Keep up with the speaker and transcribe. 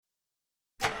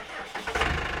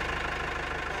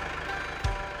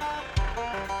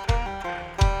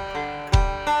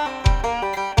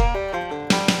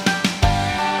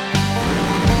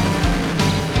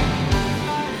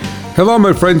Hello,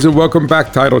 my friends, and welcome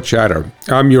back to Idle Chatter.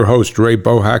 I'm your host, Ray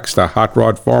Bohax, the hot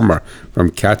rod farmer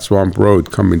from Cat Swamp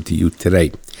Road, coming to you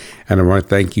today. And I want to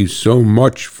thank you so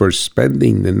much for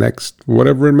spending the next,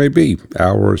 whatever it may be,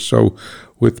 hour or so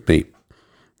with me.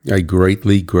 I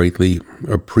greatly, greatly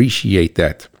appreciate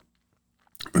that.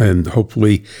 And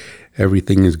hopefully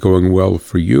everything is going well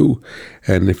for you.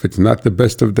 And if it's not the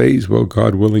best of days, well,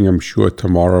 God willing, I'm sure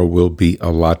tomorrow will be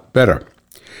a lot better.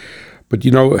 But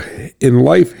you know, in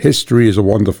life, history is a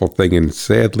wonderful thing. And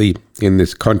sadly, in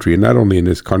this country, and not only in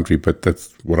this country, but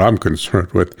that's what I'm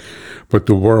concerned with, but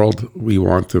the world, we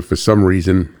want to, for some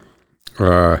reason,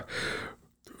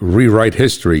 rewrite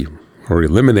history or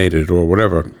eliminate it or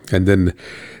whatever. And then,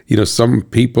 you know, some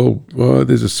people,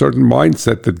 there's a certain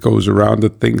mindset that goes around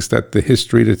that thinks that the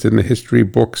history that's in the history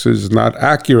books is not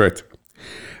accurate.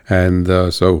 And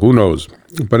so who knows?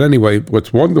 But anyway,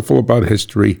 what's wonderful about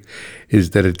history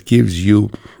is that it gives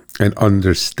you an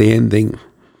understanding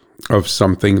of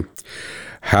something,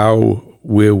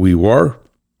 where we were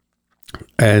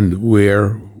and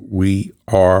where we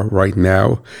are right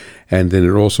now. And then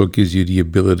it also gives you the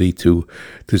ability to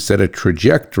set a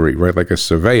trajectory, right? Like a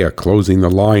surveyor closing the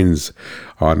lines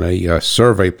on a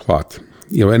survey plot.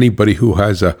 You know, anybody who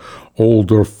has a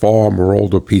older farm or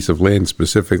older piece of land,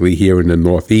 specifically here in the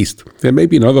Northeast, there may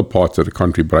be in other parts of the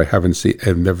country, but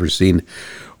I've never seen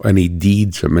any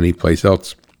deeds from any place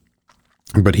else.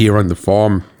 But here on the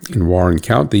farm in Warren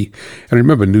County, and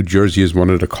remember, New Jersey is one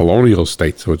of the colonial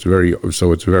states, so it's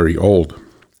very old.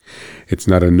 It's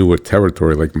not a newer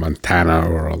territory like Montana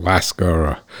or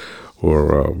Alaska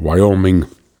or Wyoming.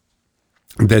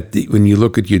 When you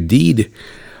look at your deed,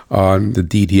 on the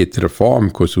deed here to the farm,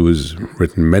 because it was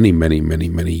written many, many, many,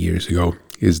 many years ago,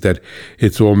 is that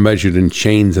it's all measured in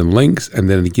chains and links, and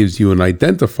then it gives you an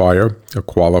identifier, a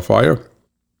qualifier,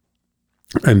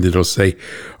 and it'll say,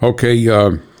 okay,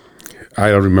 I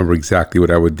don't remember exactly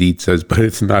what our deed says, but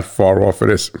it's not far off of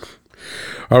this.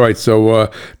 All right, so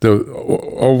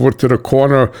over to the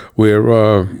corner where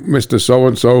Mr.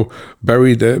 So-and-so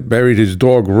buried his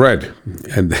dog Red,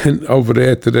 and then over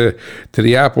there to the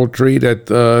apple tree that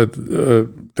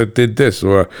did this,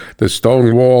 or the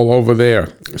stone wall over there.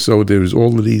 So there's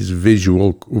all of these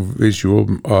visual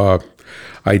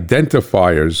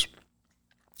identifiers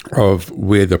of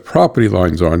where the property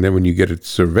lines are, and then when you get it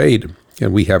surveyed,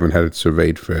 and we haven't had it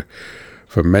surveyed for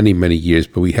many, many years,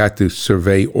 but we had to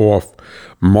survey off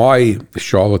my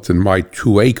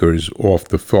 2 acres off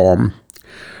the farm,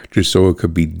 just so it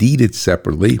could be deeded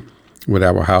separately with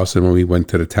our house. And when we went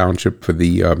to the township for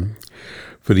the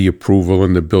approval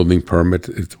and the building permit,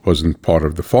 it wasn't part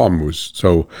of the farm.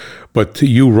 But to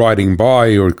you riding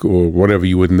by or whatever,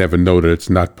 you would never know that it's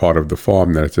not part of the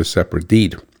farm, that it's a separate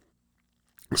deed.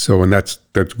 So, and that's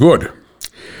good.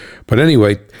 But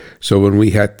anyway, so when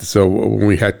we had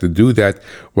to do that,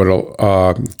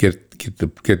 get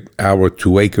our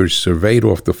 2 acres surveyed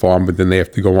off the farm, but then they have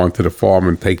to go onto the farm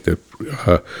and take shoot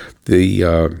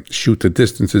the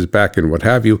distances back and what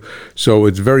have you. So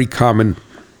it's very common.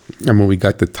 And when we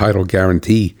got the title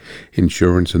guarantee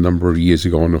insurance a number of years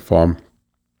ago on the farm,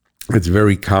 it's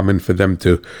very common for them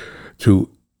to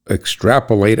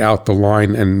extrapolate out the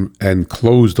line and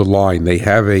close the line. They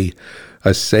have a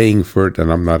saying for it,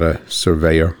 and I'm not a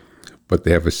surveyor, but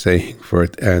they have a saying for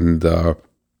it, and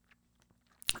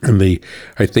I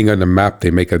think on the map they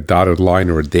make a dotted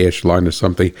line or a dashed line or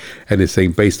something, and they're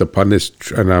saying based upon this.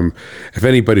 And if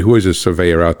anybody who is a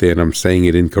surveyor out there and I'm saying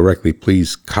it incorrectly,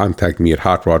 please contact me at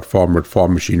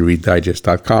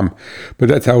hotrodfarmer@farmmachinerydigest.com. But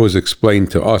that's how it was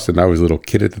explained to us, and I was a little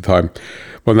kid at the time.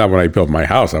 Well, not when I built my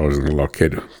house, I wasn't a little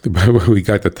kid. But when we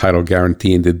got the title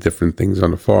guarantee and did different things on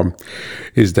the farm,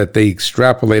 is that they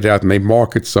extrapolate out and they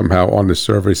mark it somehow on the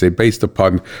survey, say based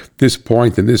upon this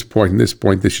point and this point and this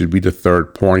point, this should be the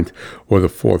third point or the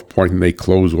fourth point, and they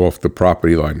close off the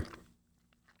property line.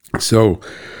 So,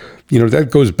 you know, that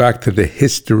goes back to the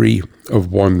history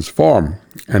of one's farm.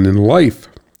 And in life,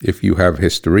 if you have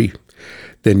history,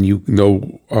 then you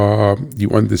know, you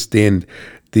understand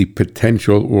the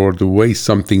potential or the way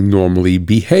something normally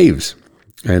behaves.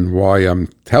 And why I'm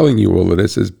telling you all of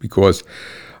this is because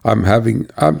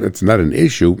it's not an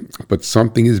issue, but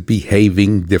something is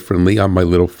behaving differently on my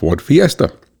little Ford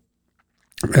Fiesta.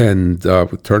 And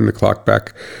we'll turn the clock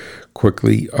back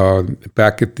quickly,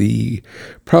 back at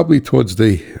probably towards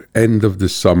the end of the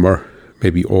summer,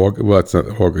 maybe August. Well, it's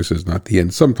not August, is not the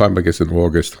end. Sometime, I guess, in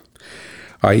August,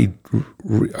 I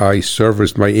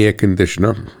serviced my air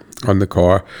conditioner on the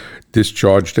car,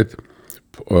 discharged it,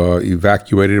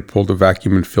 evacuated it, pulled the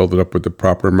vacuum and filled it up with the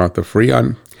proper amount of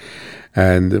Freon.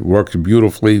 and it works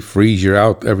beautifully, frees you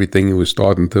out. Everything was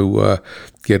starting to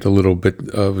get a little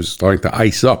bit, was starting to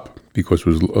ice up because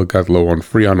it got low on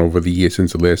Freon over the years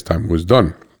since the last time it was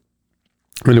done.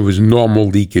 And it was normal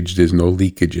leakage. There's no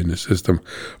leakage in the system.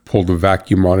 Pull the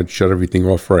vacuum on it, shut everything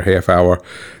off for a half hour.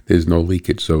 There's no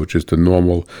leakage. So it's just a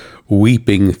normal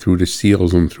weeping through the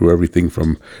seals and through everything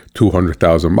from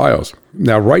 200,000 miles.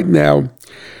 Now, right now,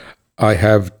 I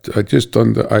have just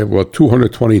under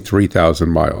 223,000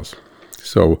 miles.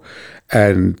 So,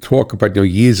 and talk about,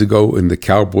 years ago in the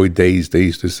cowboy days, they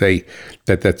used to say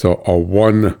that that's a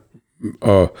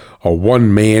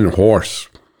one-man horse.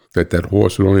 That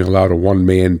horse would only allow one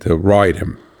man to ride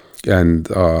him. And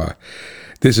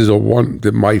this is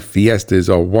my Fiesta is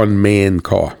a one-man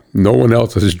car. No one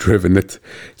else has driven it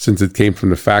since it came from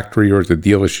the factory or the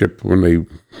dealership when they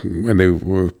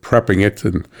were prepping it,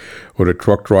 or the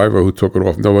truck driver who took it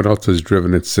off. No one else has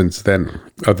driven it since then,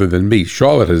 other than me.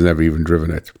 Charlotte has never even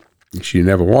driven it. She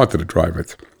never wanted to drive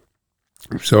it.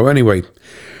 So anyway,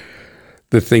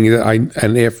 the thing is,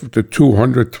 and after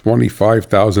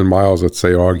 225,000 miles, let's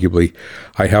say, arguably,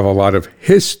 I have a lot of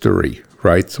history,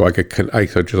 right? So I could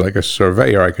just like a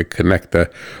surveyor, I could connect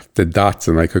the dots,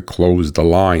 and I could close the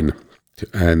line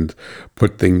and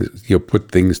put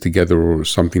things together, or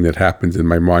something that happens in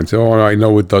my mind. Say, oh, I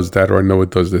know it does that, or I know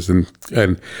it does this, and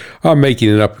I'm making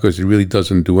it up because it really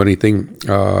doesn't do anything.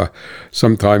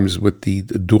 Sometimes with the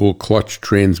dual clutch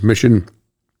transmission,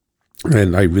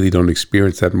 and I really don't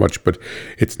experience that much, but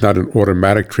it's not an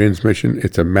automatic transmission.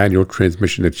 It's a manual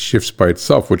transmission that shifts by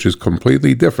itself, which is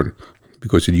completely different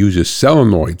because it uses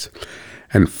solenoids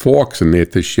and forks in there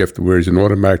to shift, whereas an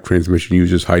automatic transmission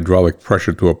uses hydraulic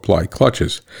pressure to apply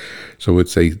clutches. So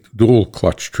it's a dual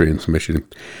clutch transmission.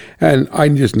 And I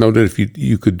just know that if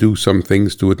you could do some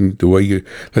things to it, and the way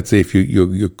let's say if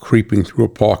you're creeping through a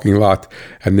parking lot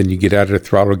and then you get out of the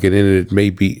throttle, get in it,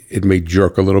 it may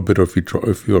jerk a little bit, or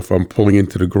if I'm pulling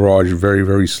into the garage very,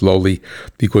 very slowly,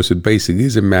 because it basically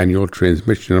is a manual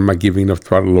transmission. I'm not giving enough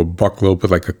throttle, it'll buck a little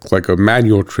bit like a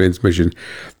manual transmission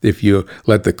if you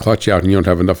let the clutch out and you don't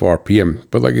have enough RPM.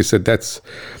 But like I said, that's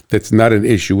not an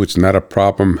issue. It's not a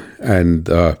problem, and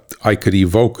I could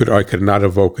evoke it or I could not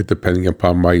evoke it depending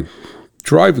upon my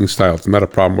driving style. It's not a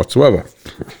problem whatsoever.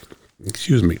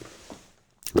 Excuse me.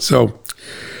 So,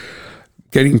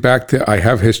 getting back to, I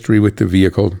have history with the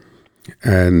vehicle,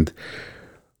 and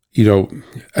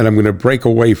and I'm going to break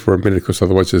away for a minute because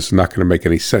otherwise it's not going to make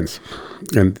any sense.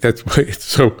 And that's why it's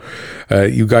so,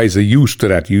 you guys are used to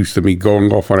that, used to me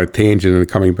going off on a tangent and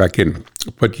coming back in.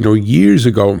 But, years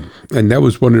ago, and that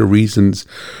was one of the reasons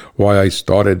why I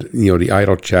started, the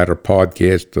Idle Chatter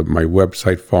podcast, my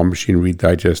website,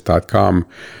 farmmachinerydigest.com,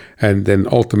 and then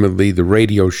ultimately the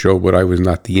radio show, but I was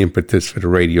not the impetus for the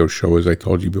radio show, as I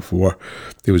told you before.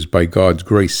 It was by God's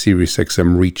grace,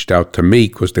 SiriusXM reached out to me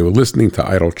because they were listening to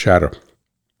Idle Chatter.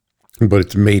 But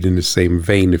it's made in the same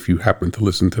vein if you happen to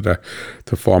listen to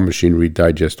Farm Machinery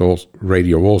Digest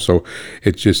radio also.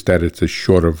 It's just that it's a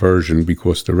shorter version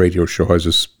because the radio show has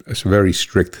a very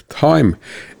strict time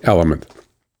element.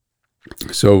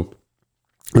 So,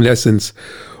 in essence,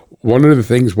 one of the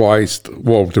things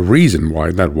the reason why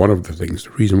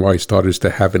I started is to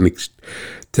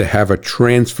have a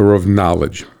transfer of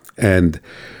knowledge and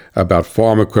about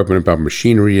farm equipment, about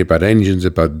machinery, about engines,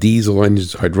 about diesel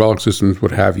engines, hydraulic systems,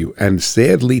 what have you. And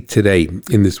sadly today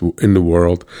in the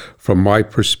world, from my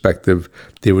perspective,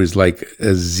 there is like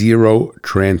a zero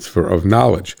transfer of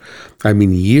knowledge. I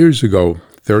mean, years ago,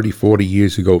 30, 40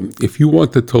 years ago, if you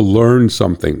wanted to learn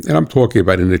something, and I'm talking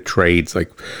about in the trades,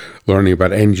 like learning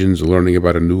about engines, learning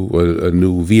about a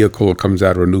new vehicle that comes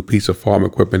out, or a new piece of farm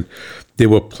equipment, there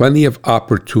were plenty of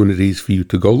opportunities for you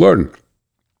to go learn.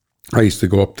 I used to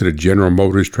go up to the General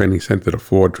Motors Training Center, the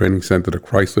Ford Training Center, the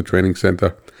Chrysler Training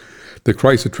Center. The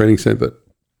Chrysler Training Center,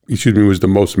 was the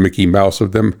most Mickey Mouse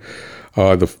of them.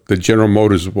 The General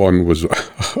Motors one was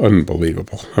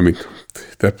unbelievable. I mean,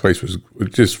 that place was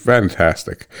just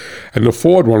fantastic. And the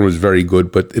Ford one was very good,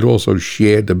 but it also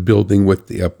shared the building with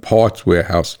the parts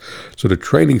warehouse. So the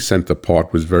training center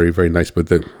part was very, very nice. But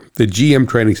the GM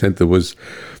Training Center was,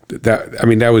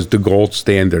 that was the gold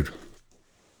standard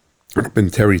up in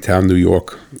Terrytown, New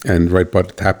York, and right by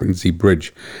the Tappan Zee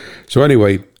Bridge. So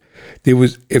anyway,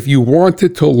 if you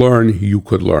wanted to learn, you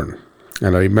could learn.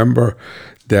 And I remember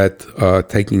that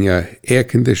taking an air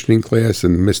conditioning class,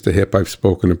 and Mr. Hip, I've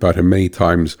spoken about him many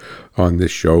times on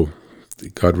this show,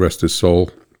 God rest his soul.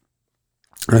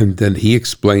 And then he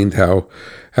explained how,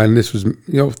 and this was,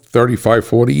 35,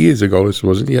 40 years ago, this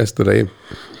wasn't yesterday,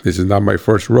 this is not my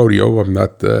first rodeo, I'm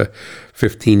not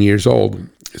 15 years old.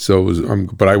 So,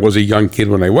 but I was a young kid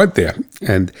when I went there,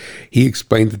 and he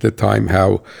explained at the time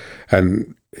how,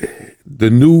 and the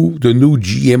new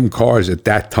GM cars at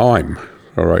that time.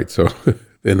 All right, so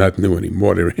they're not new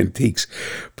anymore; they're antiques.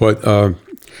 But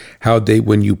how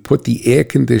when you put the air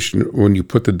conditioner, when you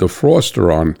put the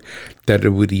defroster on, that it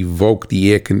would evoke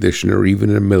the air conditioner even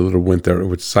in the middle of the winter. It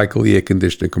would cycle the air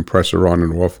conditioner compressor on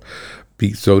and off,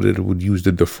 so that it would use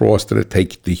the defroster to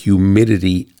take the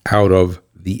humidity out of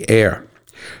the air.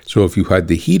 So if you had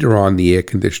the heater on, the air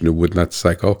conditioner would not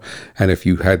cycle. And if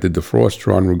you had the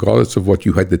defroster on, regardless of what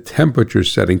you had the temperature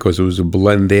setting, because it was a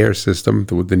blend air system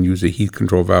that would then use a heat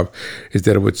control valve, is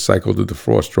that it would cycle the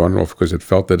defroster on and off, because it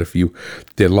felt that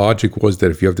their logic was that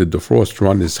if you have the defroster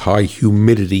on, there's high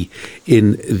humidity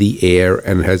in the air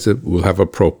and will have a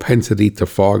propensity to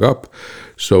fog up.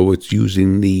 So it's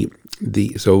using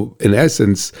so in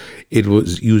essence, it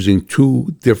was using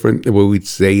two different, what we'd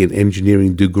say in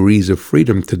engineering, degrees of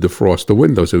freedom to defrost the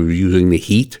windows. It was using the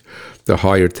heat, the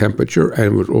higher temperature,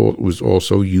 and it was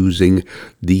also using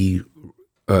the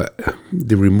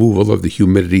removal of the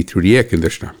humidity through the air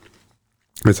conditioner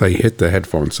as I hit the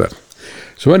headphone set.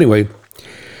 So anyway,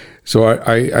 so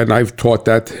I've taught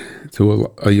that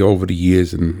to over the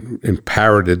years and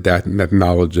parroted that and that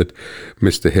knowledge that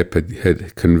Mr. Hip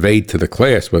had conveyed to the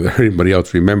class. Whether anybody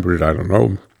else remembered it, I don't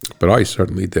know, but I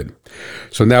certainly did.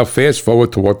 So now fast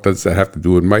forward to what does that have to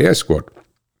do with my Escort,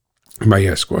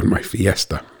 my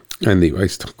Fiesta. Anyway, I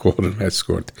still call it an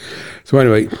Escort. So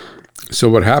anyway, so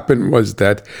what happened was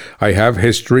that I have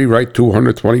history, right?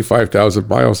 225,000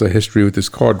 miles of history with this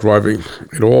car, driving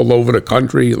it all over the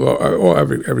country, or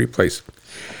every place.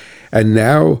 And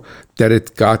now that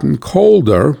it's gotten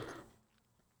colder,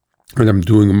 and I'm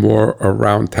doing more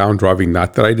around town driving,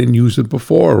 not that I didn't use it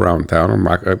before around town.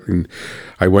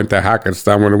 I went to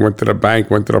Hackettstown when I went to the bank,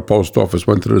 went to the post office,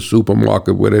 went to the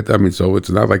supermarket with it. I mean, so it's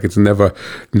not like it's never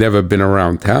been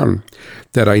around town.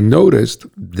 That I noticed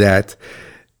that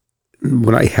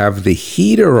when I have the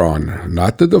heater on,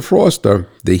 not the defroster,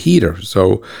 the heater,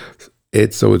 so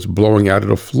it's blowing out of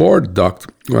the floor duct.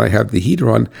 When I have the heater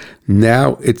on,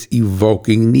 now it's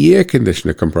evoking the air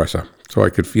conditioner compressor. So I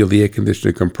could feel the air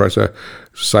conditioner compressor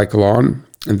cycle on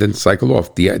and then cycle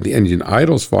off. The engine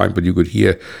idles fine, but you could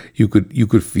feel it.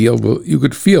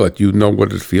 You know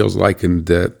what it feels like, and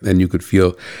you could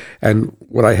feel. And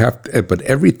what I have, but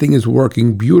everything is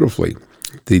working beautifully.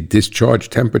 The discharge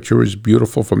temperature is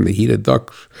beautiful from the heated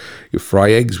duct. You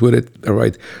fry eggs with it, all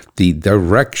right? The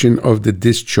direction of the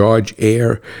discharge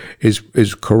air is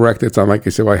correct. It's not like I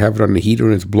said, I have it on the heater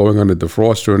and it's blowing on the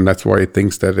defroster, and that's why it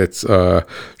thinks that it's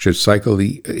should cycle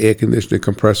the air conditioner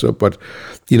compressor. But,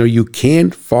 you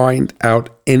can't find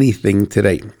out anything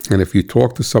today. And if you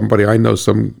talk to somebody, I know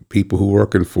some people who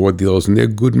work in Ford dealers, and they're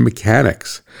good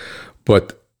mechanics,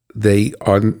 but they're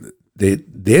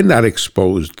not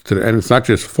exposed to, and it's not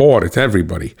just Ford, it's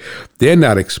everybody. They're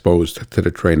not exposed to the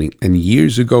training. And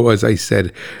years ago, as I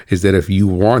said, is that if you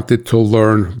wanted to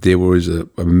learn, there was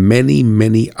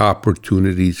many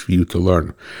opportunities for you to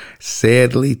learn.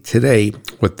 Sadly, today,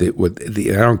 I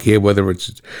don't care whether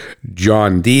it's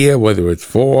John Deere, whether it's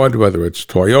Ford, whether it's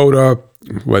Toyota,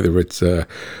 whether it's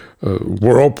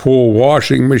Whirlpool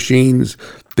washing machines,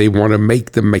 they want to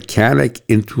make the mechanic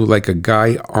into like a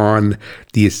guy on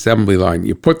the assembly line.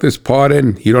 You put this part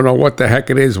in, you don't know what the heck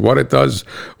it is, what it does.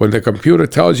 When the computer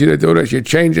tells you to do this, you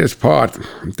change this part.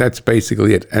 That's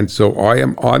basically it. And so I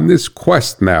am on this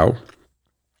quest now,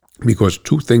 because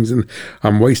two things, and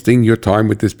I'm wasting your time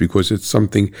with this because it's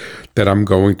something that I'm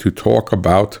going to talk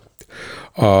about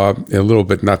a little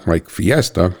bit, not like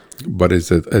Fiesta, but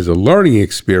as a learning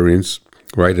experience,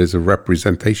 right? As a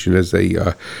representation, as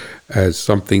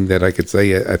something that I could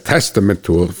say a testament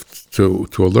to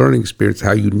a learning experience,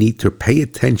 how you need to pay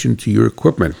attention to your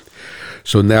equipment.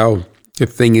 So now the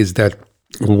thing is that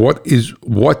what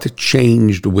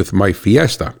changed with my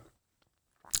Fiesta?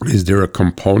 Is there a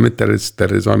component that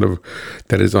is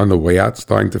on the way out,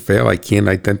 starting to fail? I can't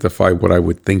identify what I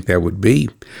would think that would be.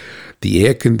 The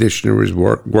air conditioner has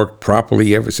worked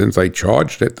properly ever since I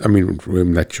charged it. I mean,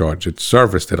 not charged it,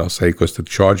 serviced it, I'll say, because the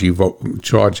charge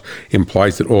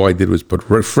implies that all I did was put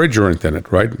refrigerant in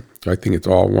it, right? I think it's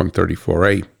all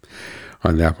 134A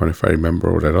on that one, if I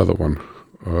remember, or that other one.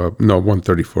 No,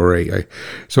 134A.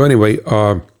 So anyway,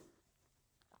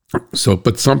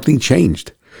 but something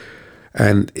changed.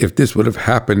 And if this would have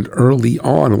happened early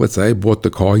on, let's say I bought the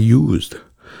car used,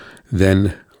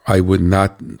 then I would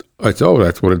not,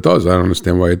 that's what it does. I don't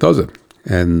understand why it does it.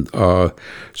 And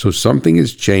so something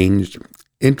has changed,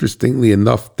 interestingly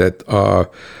enough, that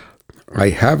I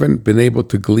haven't been able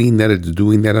to glean that it's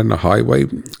doing that on the highway,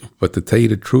 But to tell you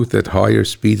the truth, at higher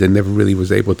speeds, I never really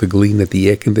was able to glean that the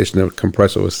air conditioner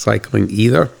compressor was cycling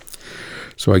either.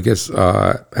 So I guess,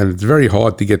 and it's very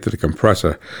hard to get to the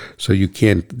compressor. So you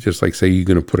can't just like say you're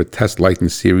going to put a test light in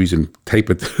series and tape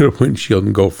it to the windshield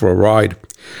and go for a ride.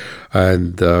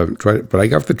 And but I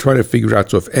have to try to figure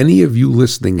out. So if any of you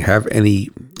listening have any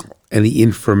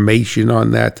information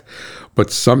on that, but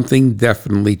something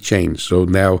definitely changed. So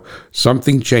now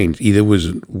something changed. Either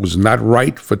was not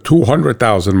right for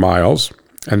 200,000 miles,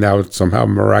 and now it somehow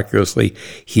miraculously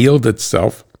healed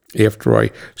itself after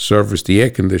I serviced the air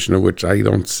conditioner, which I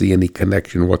don't see any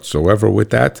connection whatsoever with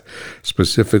that,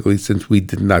 specifically since we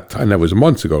did not, and that was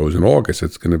months ago, it was in August,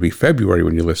 it's going to be February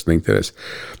when you're listening to this,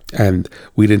 and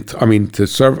we didn't,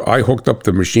 I hooked up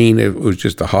the machine, it was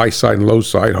just a high side and low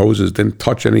side hoses, didn't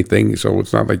touch anything, so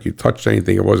it's not like you touched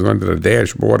anything, it wasn't under the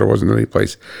dashboard, it wasn't any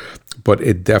place, but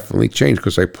it definitely changed,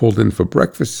 because I pulled in for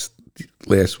breakfast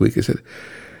last week, I said,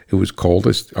 it was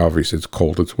coldest, obviously it's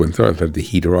cold, it's winter, I had the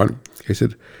heater on, I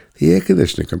said, the air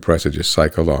conditioning compressor just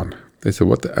cycled on. They said,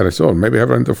 what the? And I said, oh, maybe I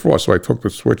have it under frost. So I took the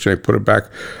switch and I put it back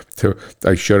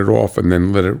I shut it off and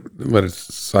then let it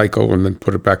cycle and then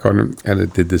put it back on, and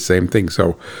it did the same thing.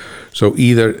 So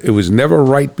either it was never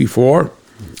right before,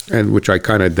 and which I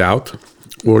kind of doubt,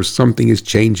 or something is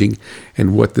changing,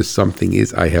 and what the something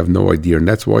is, I have no idea. And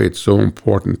that's why it's so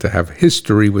important to have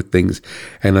history with things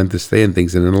and understand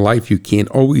things. And in life, you can't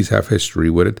always have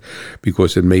history with it,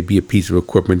 because it may be a piece of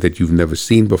equipment that you've never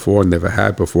seen before, never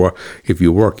had before. If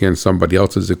you work in somebody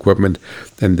else's equipment,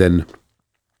 and then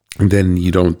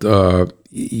you don't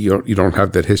you don't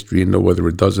have that history and know whether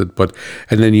it does it.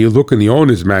 And then you look in the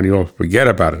owner's manual, forget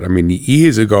about it. I mean,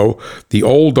 years ago, the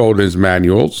old owner's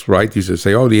manuals, right, used to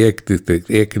say, oh, the air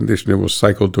conditioner will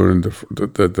cycle during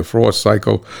the frost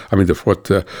cycle. I mean, the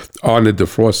frost on the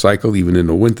defrost cycle, even in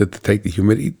the winter, to take the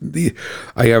humidity.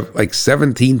 I have like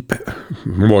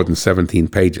more than 17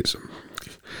 pages.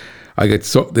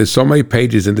 There's so many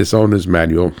pages in this owner's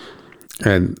manual.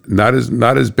 And not as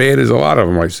bad as a lot of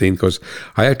them I've seen, because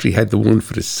I actually had the one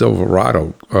for the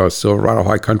Silverado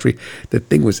High Country. That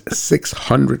thing was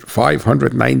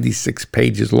 596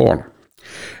 pages long.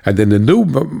 And then the new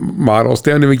models,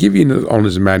 they don't even give you an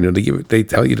owner's manual. They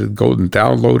tell you to go and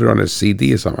download it on a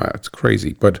CD or something. It's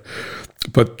crazy. But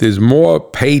there's more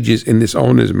pages in this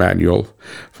owner's manual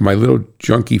for my little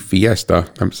junky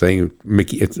Fiesta. I'm saying,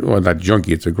 Mickey, not junky,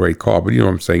 it's a great car, but you know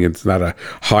what I'm saying, it's not a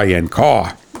high-end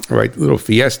car. Right, little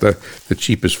Fiesta, the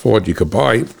cheapest Ford you could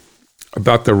buy,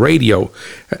 about the radio,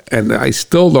 and I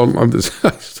still don't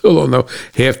understand. I still don't know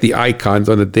half the icons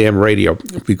on the damn radio,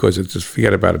 because it's just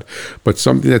forget about it. But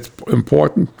something that's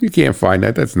important, you can't find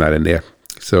that. That's not in there.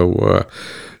 So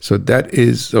that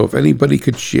is. So if anybody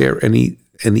could share any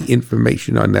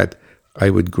information on that,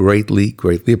 I would greatly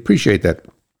appreciate that.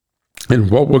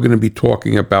 And what we're going to be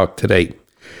talking about today,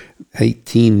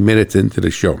 18 minutes into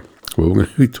the show. What we're going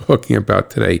to be talking about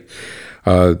today,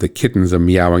 the kittens are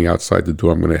meowing outside the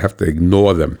door. I'm going to have to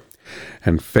ignore them.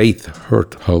 And Faith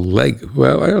hurt her leg.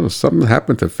 Well, I don't know, something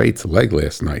happened to Faith's leg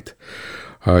last night.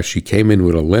 She came in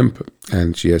with a limp,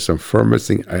 and she has some firmness.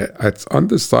 It's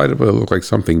undecidable. It looked like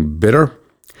something bitter,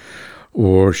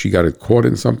 or she got it caught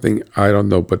in something. I don't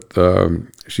know, but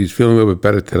she's feeling a little bit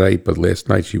better today. But last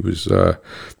night she was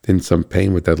in some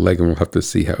pain with that leg, and we'll have to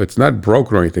see how. It's not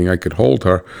broken or anything. I could hold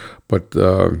her, but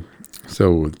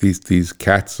so these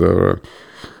cats are.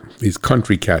 These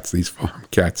country cats, these farm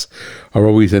cats, are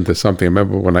always into something. I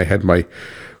remember when I had my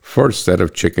first set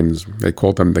of chickens, they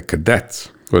called them the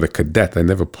cadets, or the cadet. I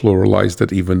never pluralized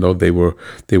it, even though they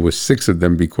were 6 of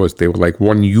them, because they were like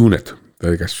one unit,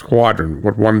 like a squadron.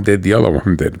 What one did, the other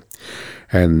one did.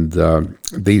 And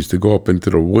they used to go up into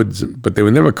the woods, but they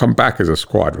would never come back as a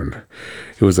squadron.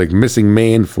 It was like missing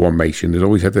man formation. There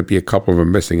always had to be a couple of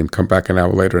them missing and come back an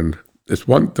hour later. And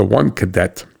the one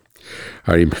cadet,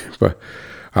 I remember,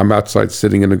 I'm outside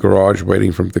sitting in the garage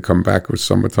waiting for him to come back. It was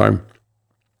summertime.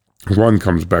 1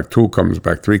 comes back, 2 comes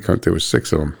back, 3 comes. There was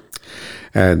 6 of them,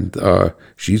 and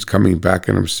she's coming back,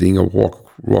 and I'm seeing her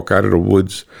walk out of the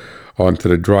woods onto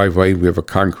the driveway. We have a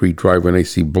concrete driveway, and I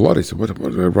see blood. I said, "What?"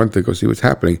 I run to go see what's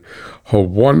happening. Her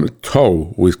one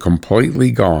toe was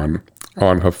completely gone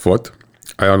on her foot.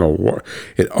 I don't know what.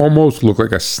 It almost looked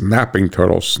like a snapping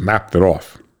turtle snapped it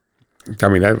off. I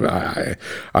mean, I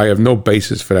have no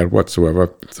basis for that whatsoever.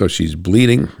 So she's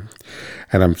bleeding,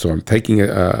 and I'm taking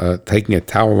a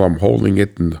towel. I'm holding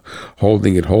it, and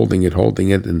holding it,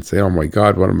 and say, "Oh my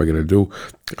God, what am I going to do?"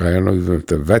 I don't know even if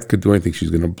the vet could do anything.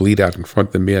 She's going to bleed out in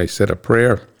front of me. I said a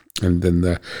prayer, and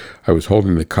then I was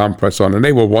holding the compress on, and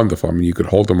they were wonderful. I mean, you could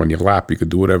hold them on your lap. You could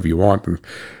do whatever you want,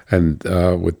 and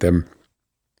with them.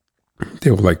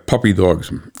 They were like puppy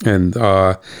dogs, and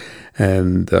I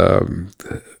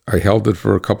held it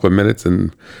for a couple of minutes,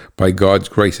 and by God's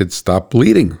grace, it stopped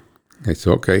bleeding. I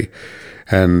said, okay,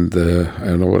 and I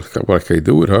don't know what I can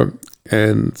do with her.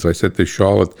 And so I said to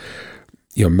Charlotte,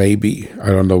 maybe, I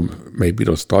don't know, maybe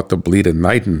it'll start to bleed at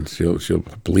night and she'll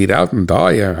bleed out and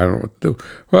die. I don't know what to do.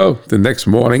 Well, the next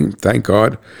morning, thank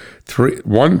God,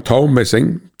 one toe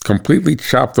missing, completely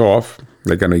chopped off,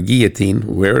 like on a guillotine.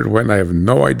 Where it went, I have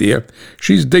no idea.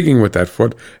 She's digging with that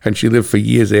foot, and she lived for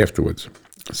years afterwards.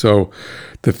 So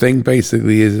the thing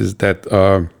basically is that,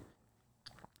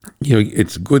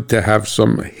 it's good to have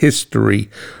some history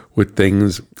with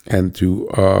things and to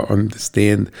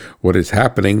understand what is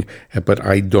happening. But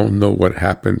I don't know what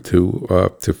happened to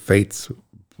Faith's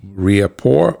rear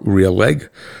leg.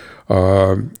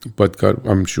 But God,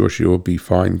 I'm sure she will be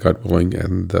fine, God willing.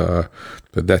 And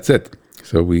but that's it.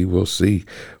 So we will see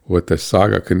what the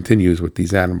saga continues with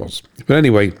these animals. But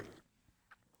anyway,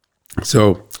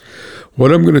 so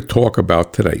what I'm going to talk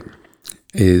about today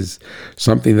is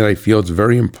something that I feel is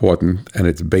very important, and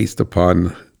it's based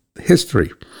upon history.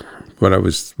 What I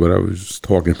was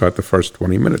talking about the first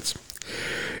 20 minutes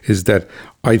is that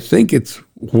I think it's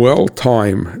well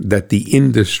timed that the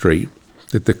industry,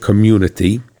 that the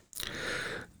community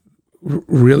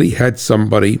really had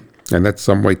somebody, and that's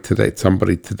somebody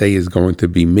today is going to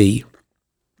be me,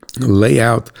 lay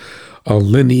out a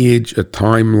lineage, a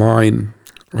timeline,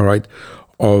 all right,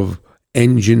 of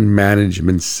engine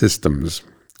management systems,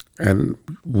 and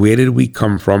where did we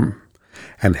come from,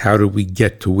 and how did we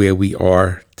get to where we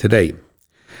are today.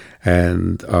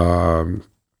 And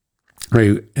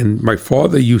my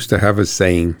father used to have a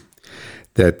saying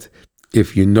that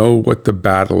if you know what the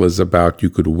battle is about, you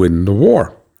could win the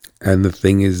war. And the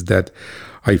thing is that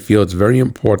I feel it's very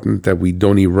important that we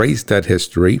don't erase that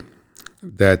history,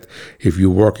 that if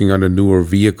you're working on a newer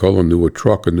vehicle, a newer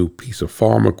truck, a new piece of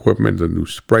farm equipment, a new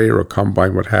sprayer, a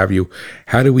combine, what have you,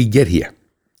 how do we get here?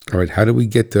 All right, how do we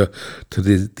get to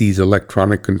these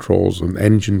electronic controls and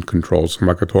engine controls? I'm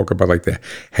not going to talk about like the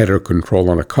header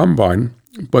control on a combine,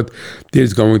 but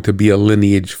there's going to be a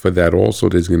lineage for that also.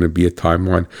 There's going to be a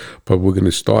timeline, but we're going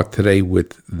to start today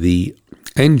with the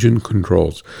engine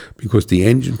controls, because the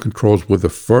engine controls were the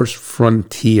first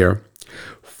frontier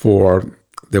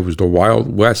there was the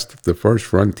Wild West, the first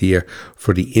frontier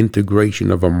for the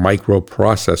integration of a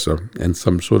microprocessor and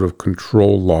some sort of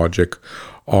control logic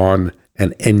on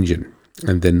an engine.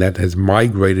 And then that has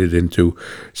migrated into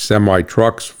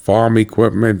semi-trucks, farm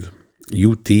equipment,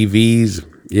 UTVs,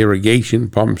 irrigation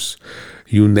pumps,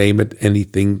 you name it,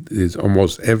 anything. There's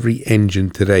almost every engine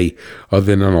today other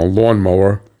than on a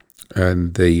lawnmower.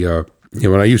 And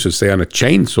when I used to say on a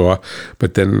chainsaw,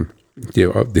 but then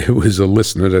there was a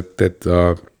listener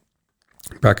that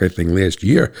back I think last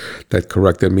year that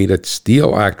corrected me that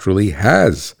Stihl actually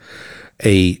has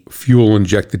a fuel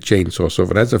injected chainsaw. So if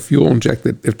that's a fuel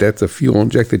injected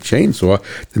chainsaw,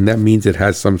 then that means it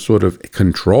has some sort of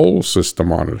control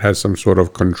system on it. It has some sort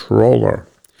of controller.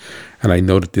 And I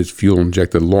know that there's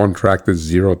fuel-injected lawn tractors,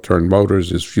 zero-turn motors,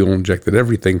 there's fuel-injected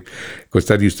everything. Because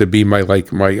that used to be my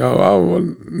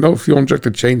no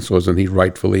fuel-injected chainsaws. And he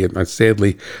rightfully and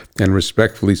sadly and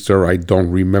respectfully, sir, I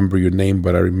don't remember your name,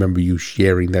 but I remember you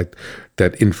sharing that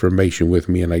information with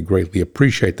me, and I greatly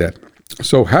appreciate that.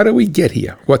 So how do we get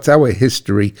here? What's our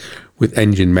history with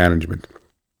engine management?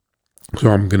 So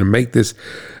I'm going to make this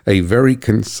a very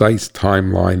concise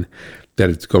timeline that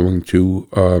it's going to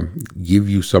give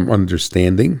you some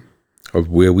understanding of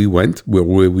where we went, where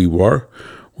we were,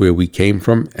 where we came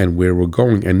from, and where we're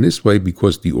going. And this way,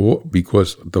 because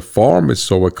the farm is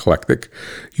so eclectic,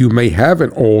 you may have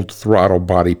an old throttle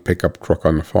body pickup truck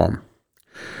on the farm.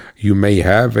 You may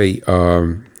have a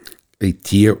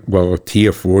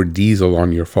tier 4 diesel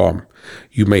on your farm.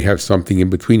 You may have something in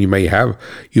between. You may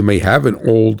have an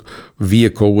old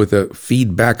vehicle with a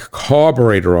feedback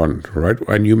carburetor on it, right?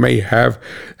 And you may have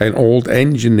an old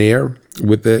engine there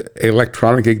with the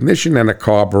electronic ignition and a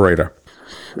carburetor.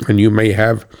 And you may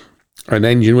have an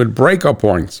engine with breaker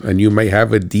points, and you may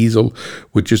have a diesel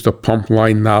with just a pump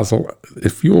line nozzle, a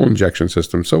fuel injection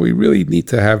system. So we really need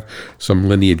to have some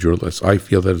lineage or less. I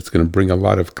feel that it's going to bring a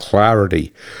lot of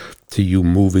clarity to you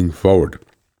moving forward.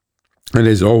 And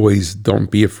as always,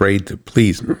 don't be afraid to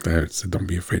please. Don't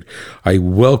be afraid. I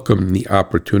welcome the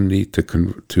opportunity to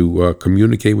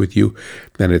communicate with you.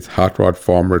 Then it's Hot Rod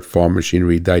Farmer at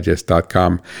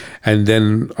farmmachinerydigest.com. And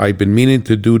then I've been meaning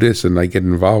to do this, and I get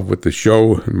involved with the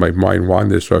show, and my mind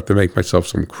wanders, so I have to make myself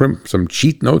some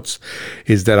cheat notes.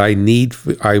 Is that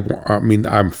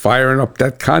I'm firing up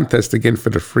that contest again for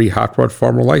the free Hot Rod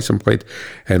Farmer license plate.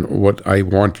 And what I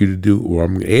want you to do, or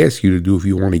I'm going to ask you to do, if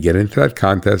you want to get into that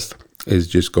contest, is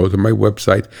just go to my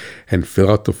website and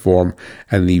fill out the form.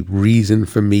 And the reason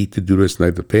for me to do this,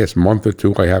 and the past month or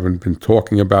two I haven't been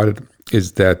talking about it,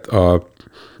 is that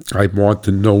I want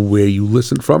to know where you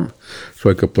listen from,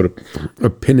 so I could put a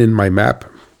pin in my map.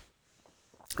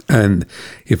 And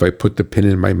if I put the pin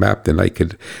in my map, then I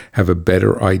could have a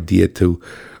better idea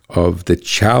of the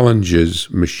challenges,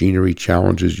 machinery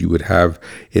challenges you would have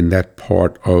in that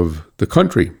part of the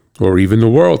country, or even the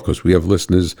world, because we have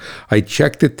listeners. I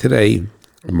checked it today.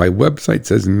 My website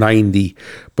says 90,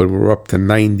 but we're up to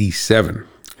 97.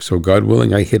 So God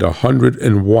willing, I hit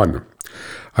 101.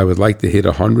 I would like to hit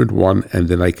 101, and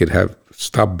then I could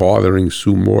stop bothering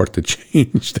Sue Moore to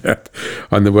change that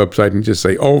on the website and just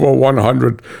say over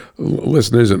 100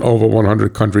 listeners in over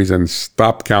 100 countries and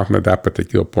stop counting at that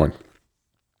particular point.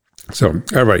 So,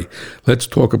 all right, let's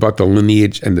talk about the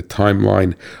lineage and the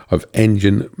timeline of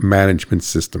engine management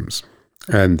systems.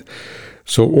 And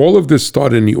so all of this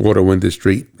started in the auto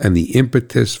industry, and the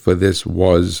impetus for this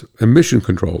was emission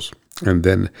controls, and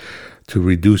then to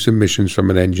reduce emissions from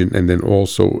an engine, and then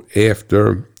also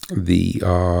after the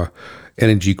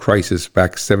energy crisis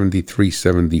back 73,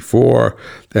 74,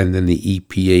 and then the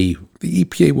EPA. The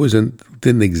EPA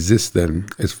didn't exist then,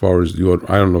 as far as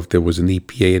I don't know if there was an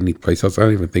EPA any place else. I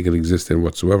don't even think it existed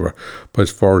whatsoever. But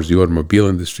as far as the automobile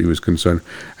industry was concerned,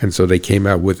 and so they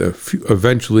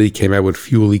eventually came out with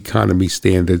fuel economy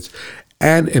standards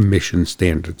and emission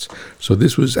standards. So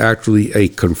this was actually a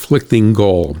conflicting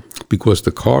goal, because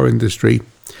the car industry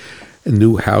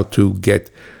knew how to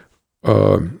get.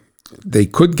 They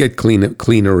could get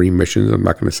cleaner emissions. I'm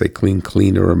not going to say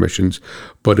cleaner emissions,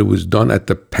 but it was done at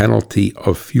the penalty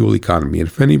of fuel economy. And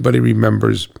if anybody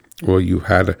remembers, or you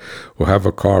have a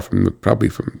car from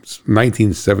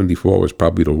 1974 was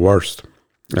probably the worst.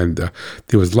 And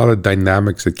there was a lot of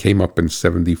dynamics that came up in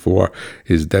 74,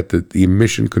 is that the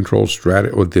emission control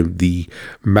strategy, or the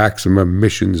maximum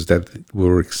emissions that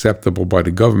were acceptable by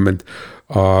the government,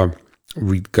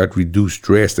 got reduced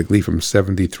drastically from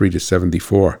 73 to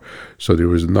 74. So there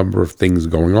was a number of things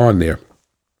going on there.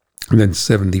 And then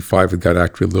 75, it got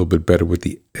actually a little bit better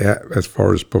as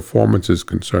far as performance is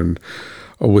concerned,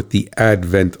 with the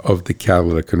advent of the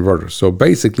catalytic converter. So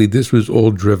basically, this was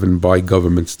all driven by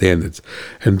government standards.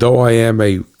 And though I am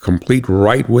a complete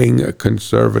right-wing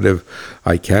conservative,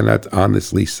 I cannot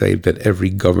honestly say that every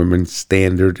government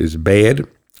standard is bad.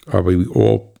 We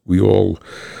all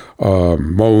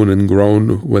moan and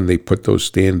groan when they put those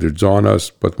standards on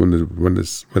us, but when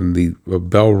the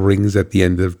bell rings at the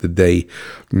end of the day,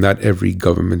 not every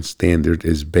government standard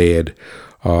is bad.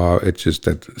 It's just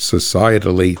that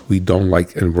societally we don't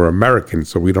like, and we're Americans,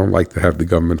 so we don't like to have the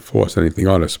government force anything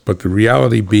on us. But the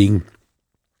reality being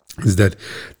is that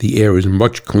the air is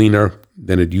much cleaner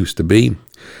than it used to be.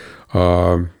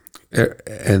 And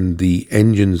the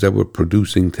engines that we're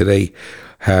producing today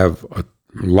have a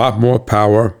lot more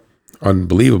power,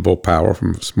 unbelievable power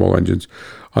from small engines,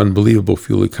 unbelievable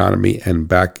fuel economy, and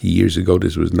back years ago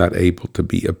this was not able to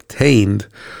be obtained.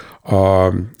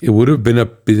 It would have been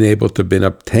able to been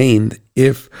obtained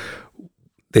if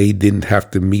they didn't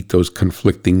have to meet those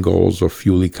conflicting goals of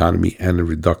fuel economy and a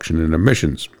reduction in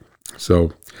emissions.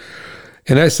 So,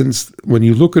 in essence, when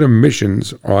you look at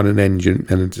emissions on an engine,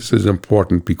 and this is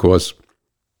important because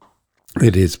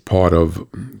it is part of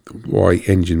why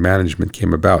engine management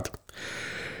came about,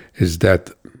 is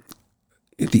that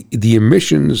the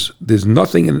emissions, there's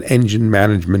nothing an engine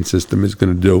management system is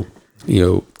going to do,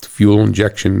 fuel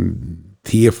injection,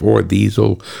 Tier 4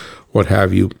 diesel, what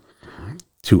have you,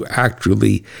 to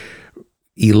actually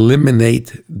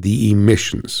eliminate the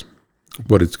emissions.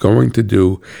 What it's going to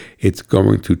do, it's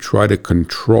going to try to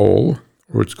control,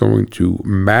 or it's going to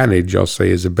manage, I'll say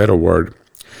is a better word,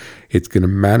 it's going to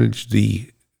manage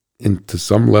into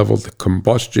some level the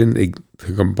combustion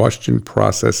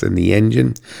process in the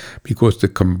engine, because the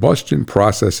combustion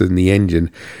process in the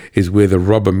engine is where the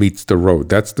rubber meets the road.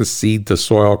 That's the seed to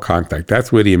soil contact.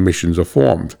 That's where the emissions are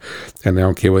formed. And I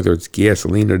don't care whether it's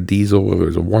gasoline or diesel, whether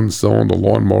it's a 1-cylinder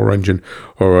lawnmower engine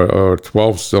or a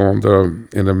 12-cylinder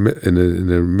in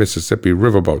a Mississippi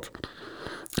riverboat.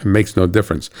 It makes no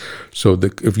difference. So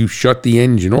if you shut the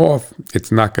engine off,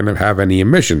 it's not going to have any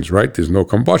emissions, right? There's no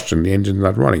combustion. The engine's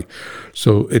not running.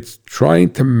 So it's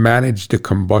trying to manage the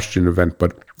combustion event.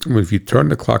 But if you turn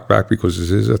the clock back, because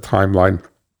this is a timeline,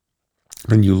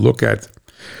 and you look at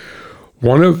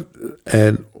one of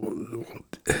the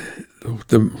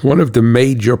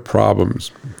major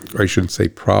problems, I shouldn't say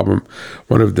problem,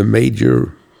 one of the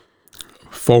major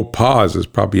faux pas is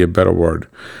probably a better word,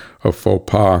 a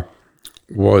faux pas,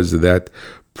 was that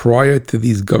prior to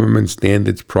these government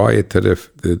standards, prior to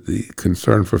the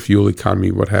concern for fuel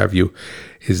economy, what have you,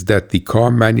 is that the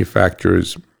car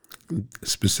manufacturers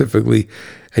specifically,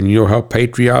 and you know how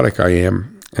patriotic I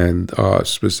am, and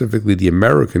specifically the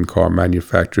American car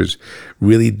manufacturers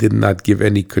really did not give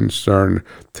any concern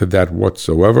to that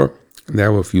whatsoever.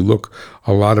 Now, if you look,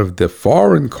 a lot of the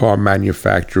foreign car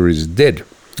manufacturers did.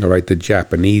 All right, the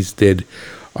Japanese did,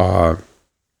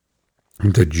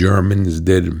 the Germans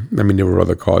did. I mean, there were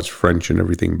other cars, French and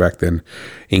everything back then,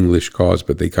 English cars,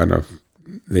 but they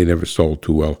never sold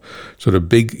too well. So the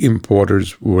big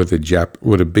importers were the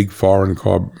big foreign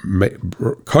car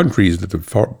countries that the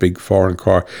big foreign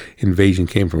car invasion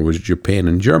came from, was Japan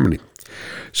and Germany.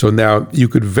 So now you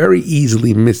could very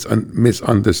easily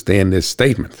misunderstand this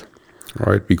statement.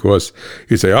 Right, because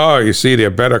you say, you see, they're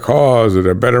better cars, or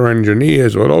they're better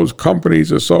engineers, or those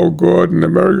companies are so good, and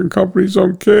American companies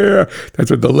don't care. That's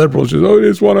what the liberals just, they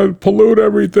just want to pollute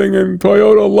everything, and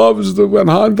Toyota and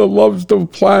Honda loves the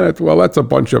planet. Well, that's a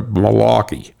bunch of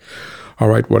malarkey. All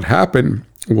right, what happened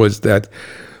was that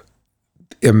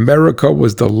America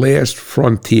was the last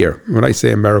frontier. When I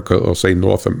say America, I'll say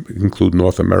include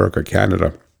North America,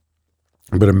 Canada.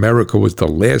 But America was the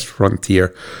last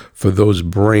frontier for those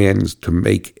brands to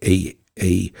make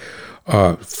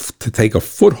to take a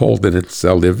foothold in it,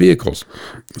 sell their vehicles.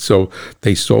 So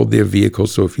they sold their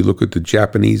vehicles. So if you look at the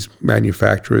Japanese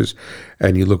manufacturers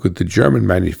and you look at the German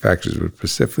manufacturers, but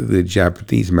specifically the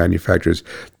Japanese manufacturers,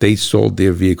 they sold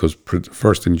their vehicles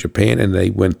first in Japan, and they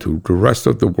went to the rest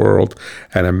of the world,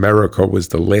 and America was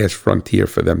the last frontier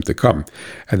for them to come.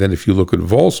 And then if you look at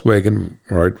Volkswagen,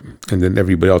 right, and then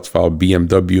everybody else followed,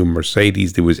 BMW,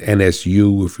 Mercedes, there was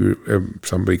NSU, if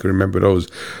somebody could remember those.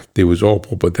 There was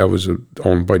Opel, but that was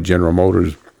owned by General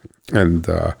Motors. And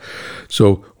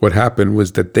so what happened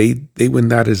was that they were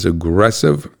not as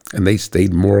aggressive, and they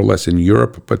stayed more or less in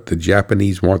Europe, but the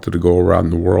Japanese wanted to go around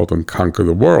the world and conquer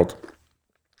the world.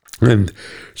 And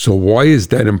so why is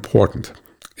that important?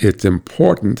 It's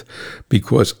important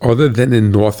because other than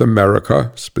in North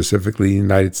America, specifically the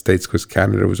United States, because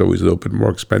Canada was always a little bit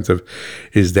more expensive,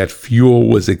 is that fuel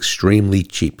was extremely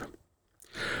cheap.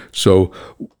 So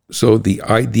the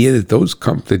idea that those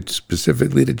companies,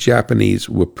 specifically the Japanese,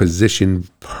 were positioned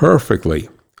perfectly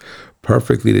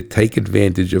to take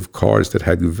advantage of cars that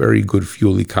had very good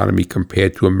fuel economy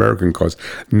compared to American cars.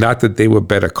 Not that they were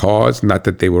better cars, not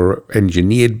that they were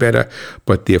engineered better,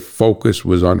 but their focus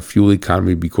was on fuel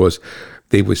economy because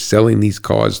they were selling these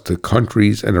cars to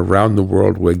countries and around the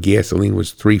world where gasoline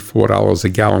was $3-4 a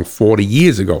gallon 40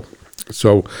 years ago.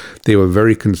 So they were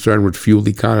very concerned with fuel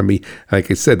economy.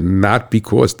 Like I said, not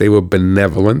because they were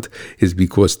benevolent, is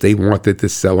because they wanted to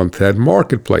sell into that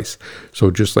marketplace.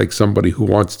 So just like somebody who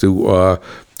wants to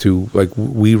like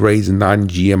we raise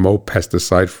non-GMO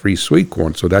pesticide-free sweet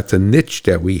corn. So that's a niche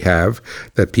that we have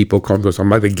that people come to us. I'm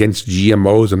not against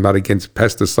GMOs. I'm not against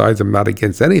pesticides. I'm not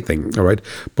against anything, all right?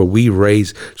 But we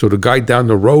raise, so the guy down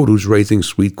the road who's raising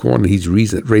sweet corn, he's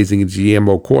raising a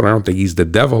GMO corn. I don't think he's the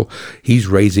devil. He's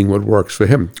raising what works for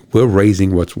him. We're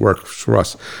raising what works for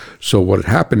us. So what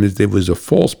happened is there was a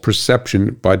false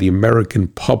perception by the American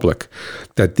public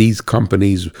that these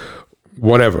companies,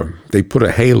 whatever, they put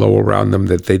a halo around them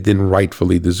that they didn't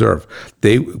rightfully deserve.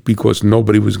 Because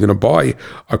nobody was going to buy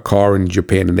a car in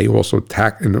Japan, and they also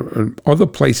in other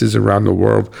places around the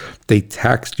world, they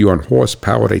taxed you on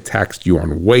horsepower, they taxed you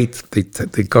on weight,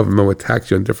 the government would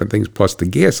tax you on different things, plus the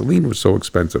gasoline was so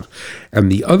expensive.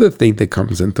 And the other thing that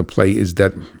comes into play is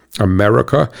that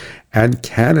America and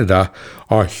Canada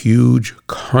are huge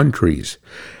countries.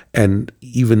 And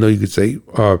even though you could say,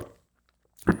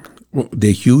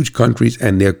 they're huge countries,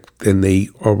 and they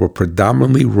were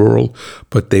predominantly rural,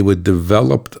 but they were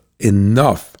developed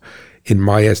enough, in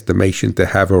my estimation, to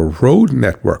have a road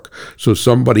network. So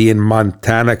somebody in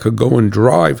Montana could go and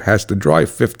has to drive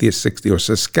 50 or 60, or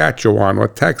Saskatchewan or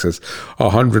Texas,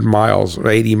 100 miles,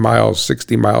 80 miles,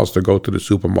 60 miles to go to the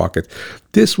supermarket.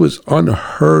 This was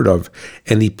unheard of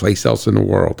any place else in the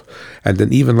world. And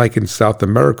then even like in South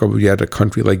America, we had a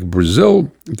country like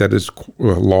Brazil that is a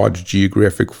large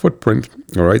geographic footprint,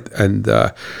 all right? And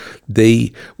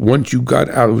once you got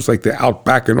out, it was like the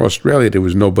outback in Australia. There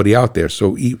was nobody out there.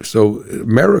 So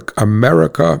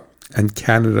America and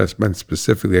Canada, and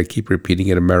specifically, I keep repeating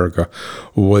it, America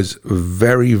was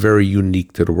very, very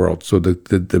unique to the world. So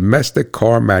the domestic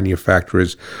car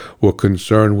manufacturers were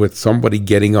concerned with somebody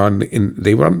getting on.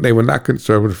 They were not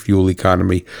concerned with fuel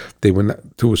economy. They were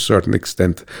not, to a certain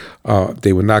extent,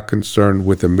 they were not concerned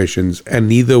with emissions, and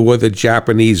neither were the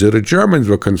Japanese or the Germans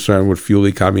were concerned with fuel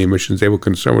economy emissions. They were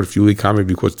concerned with fuel economy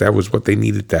because that was what they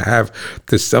needed to have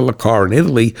to sell a car in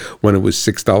Italy when it was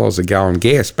 $6 a gallon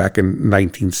gas back in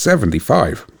 1975.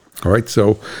 All right,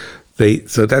 so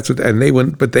that's what, and they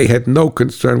went, but they had no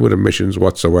concern with emissions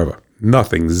whatsoever.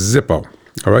 Nothing, zippo.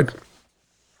 All right.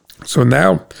 So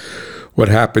now, what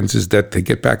happens is that, to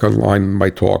get back online in my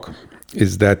talk,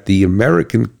 is that the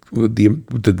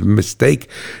mistake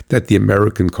that the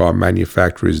American car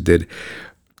manufacturers did,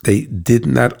 they did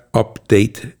not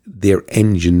update their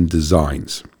engine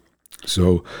designs.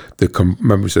 So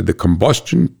remember we said the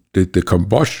combustion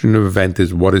event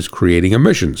is what is creating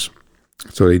emissions.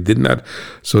 So they did not.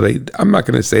 I'm not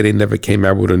going to say they never came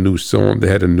out with a new cylinder.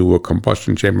 They had a newer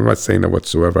combustion chamber. I'm not saying that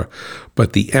whatsoever.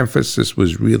 But the emphasis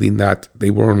was really not.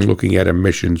 They weren't looking at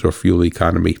emissions or fuel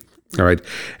economy. All right.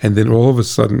 And then all of a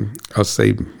sudden, I'll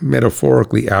say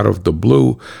metaphorically, out of the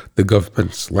blue, the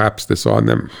government slaps this on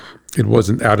them. It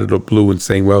wasn't out of the blue and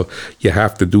saying, well, you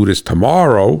have to do this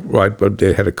tomorrow, right? But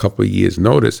they had a couple of years'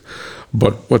 notice.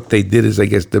 But what they did is, I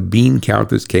guess, the bean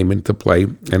counters came into play.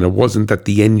 And it wasn't that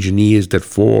the engineers that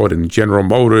Ford and General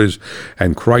Motors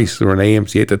and Chrysler and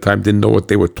AMC at the time didn't know what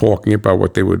they were talking about,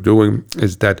 what they were doing,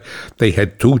 is that they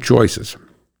had two choices.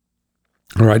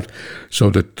 All right. So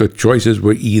the choices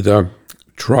were either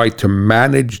try to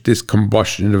manage this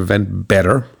combustion event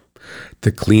better,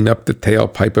 to clean up the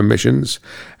tailpipe emissions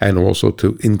and also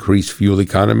to increase fuel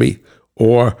economy,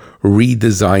 or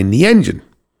redesign the engine.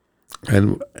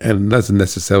 And it doesn't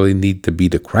necessarily need to be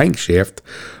the crankshaft,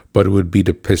 but it would be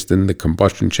the piston, the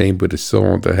combustion chamber, the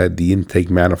cylinder head, the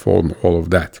intake manifold, and all of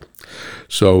that.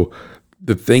 So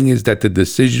the thing is that the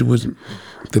decision was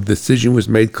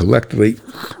made collectively,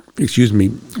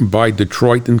 by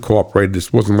Detroit Incorporated.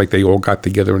 This wasn't like they all got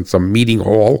together in some meeting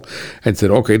hall and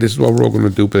said, okay, this is what we're all going to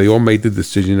do. But they all made the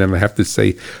decision, and I have to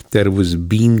say that it was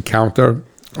bean counter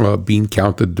driven,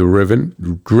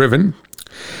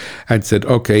 and said,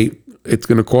 okay, it's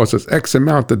going to cost us X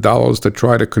amount of dollars to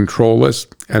try to control this,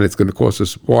 and it's going to cost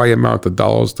us Y amount of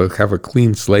dollars to have a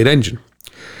clean slate engine.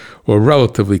 Or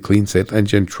relatively clean slate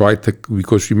engine,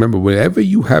 because remember, whenever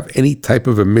you have any type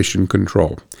of emission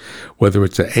control, whether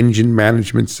it's an engine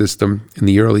management system, in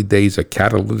the early days, a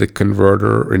catalytic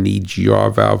converter, an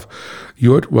EGR valve,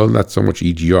 not so much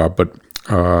EGR, but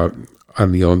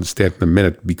you'll understand in a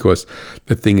minute, because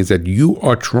the thing is that you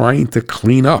are trying to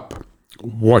clean up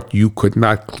what you could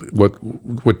not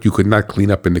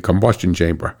clean up in the combustion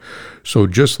chamber. So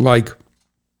just like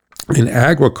in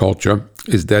agriculture,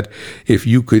 is that if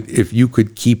you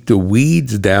could keep the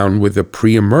weeds down with a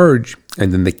pre-emerge,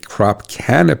 and then the crop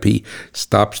canopy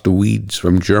stops the weeds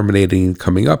from germinating and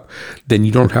coming up, then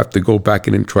you don't have to go back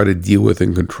in and try to deal with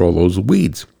and control those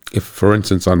weeds. If, for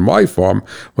instance, on my farm,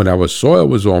 when our soil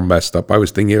was all messed up, I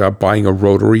was thinking about buying a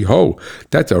rotary hoe.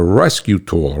 That's a rescue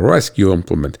tool, a rescue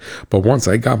implement. But once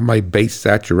I got my base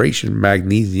saturation,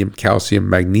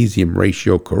 calcium, magnesium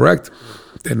ratio correct,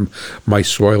 then my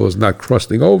soil is not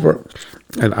crusting over,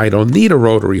 and I don't need a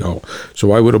rotary hoe.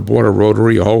 So I would have bought a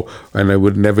rotary hoe, and I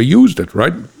would have never used it,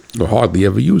 right? Or hardly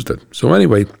ever used it. So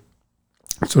anyway,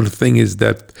 so the thing is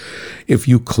that if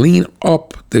you clean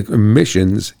up the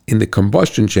emissions in the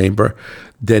combustion chamber,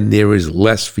 then there is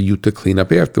less for you to clean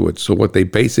up afterwards. So what they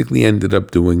basically ended up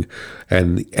doing,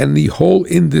 and the whole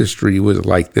industry was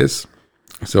like this.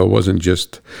 So it wasn't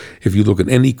just, if you look at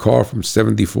any car from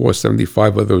 74,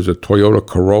 75, whether it was a Toyota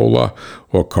Corolla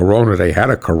or Corona, they had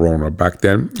a Corona back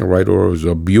then, right? Or it was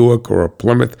a Buick or a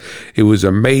Plymouth. It was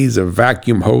a maze of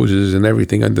vacuum hoses and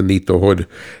everything underneath the hood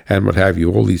and what have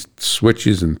you, all these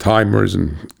switches and timers.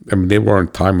 And I mean, they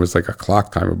weren't timers like a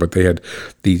clock timer, but they had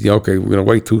these, okay, we're going to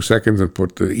wait 2 seconds and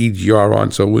put the EGR on.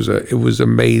 So it was a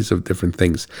maze of different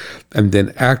things. And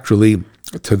then actually,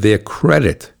 to their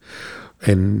credit,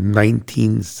 in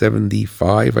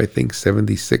 1975, I think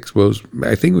 76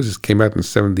 came out in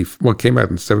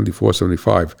 74,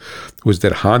 75, was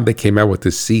that Honda came out with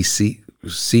the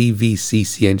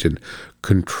CVCC engine,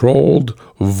 controlled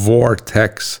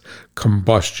vortex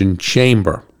combustion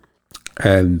chamber.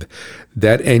 And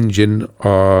that engine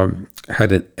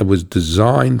it was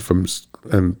designed to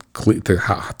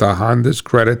Honda's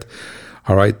credit,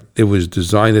 all right, it was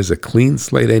designed as a clean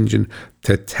slate engine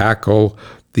to tackle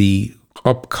the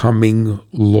upcoming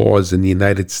laws in the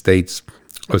United States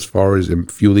as far as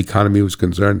fuel economy was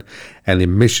concerned and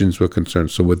emissions were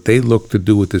concerned. So what they looked to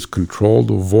do with this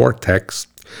controlled vortex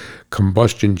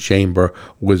combustion chamber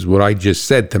was what I just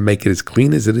said, to make it as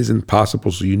clean as it isn't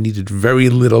possible. So you needed very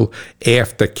little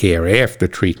aftercare, after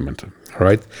treatment. All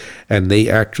right. And they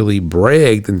actually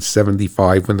bragged in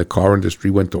 75 when the car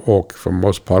industry went to all, for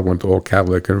most part, went to all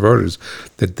catalytic converters,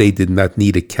 that they did not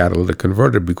need a catalytic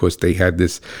converter because they had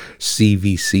this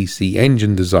CVCC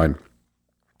engine design.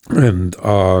 And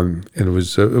it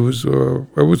was. I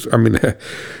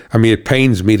mean, it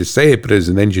pains me to say it, but as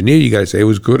an engineer, you got to say it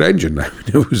was a good engine. I mean,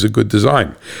 it was a good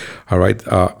design. All right.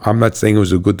 I'm not saying it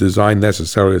was a good design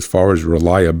necessarily as far as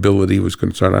reliability was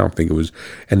concerned. I don't think it was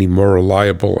any more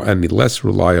reliable, any less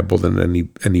reliable than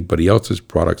anybody else's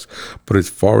products. But as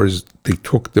far as they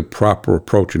took the proper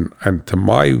approach, and to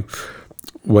my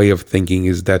way of thinking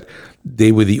is that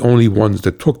they were the only ones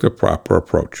that took the proper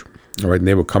approach. All right, and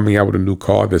they were coming out with a new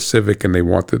car, the Civic, and they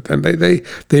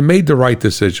made the right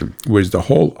decision. Whereas the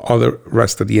whole other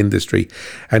rest of the industry,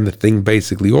 and the thing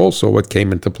basically also what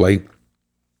came into play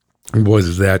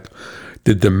was that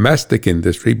the domestic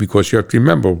industry, because you have to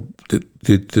remember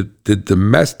the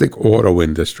domestic auto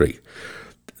industry,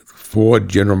 Ford,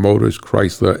 General Motors,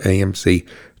 Chrysler, AMC,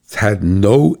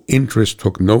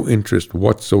 took no interest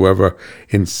whatsoever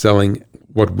in selling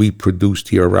what we produced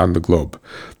here around the globe.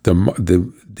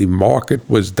 The market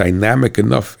was dynamic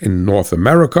enough in North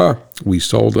America. We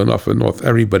sold enough in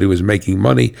everybody was making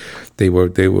money. They were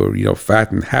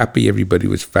fat and happy. Everybody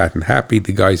was fat and happy.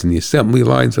 The guys in the assembly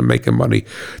lines are making money.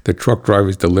 The truck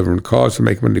drivers delivering cars are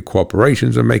making money. The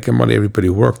corporations are making money. Everybody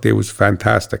worked there. It was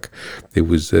fantastic. It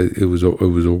was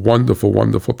a wonderful,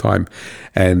 wonderful time.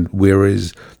 And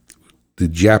whereas the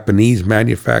Japanese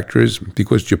manufacturers,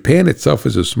 because Japan itself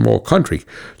is a small country,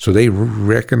 so they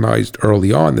recognized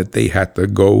early on that they had to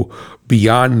go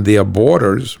beyond their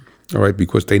borders, all right,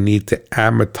 because they need to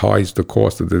amortize the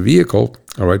cost of the vehicle,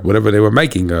 all right, whatever they were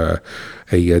making, a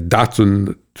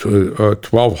Datsun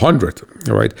 1200,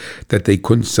 all right, that they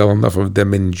couldn't sell enough of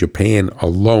them in Japan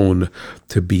alone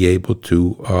to be able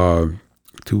to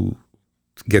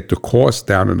get the cost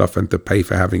down enough and to pay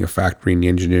for having a factory and the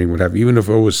engineering would have, even if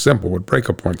it was simple with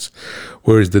breaker points.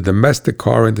 Whereas the domestic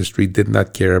car industry did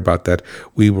not care about that.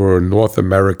 We were North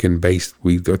American based.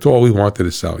 That's all we wanted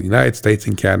to sell. United States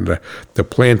and Canada. The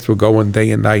plants were going day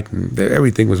and night, and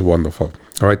everything was wonderful.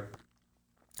 All right.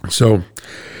 So,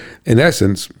 in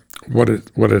essence, what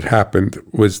had happened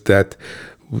was that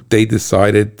they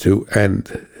decided to,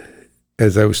 and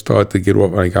as I started to get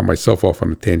off, I got myself off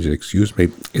on a tangent, excuse me,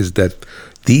 is that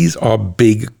these are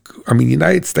big. I mean, the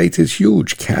United States is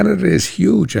huge. Canada is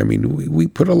huge. I mean, we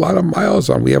put a lot of miles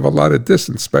on. We have a lot of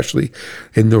distance, especially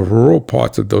in the rural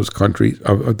parts of those countries,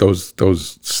 of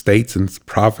those states and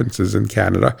provinces in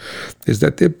Canada, is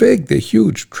that they're big, they're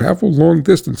huge. Travel long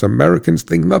distance. Americans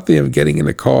think nothing of getting in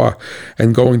a car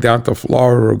and going down to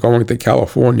Florida or going to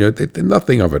California. They did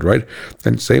nothing of it, right?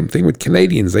 And same thing with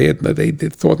Canadians. They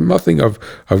thought nothing of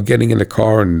getting in a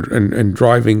car and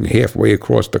driving halfway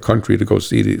across the country to go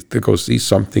see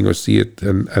something, or see it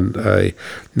and a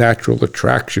natural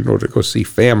attraction, or to go see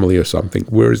family or something.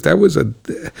 Whereas that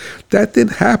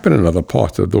didn't happen in other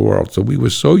parts of the world. So we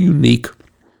were so unique.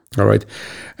 All right,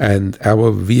 and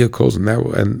our vehicles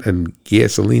and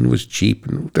gasoline was cheap,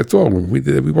 and that's all. We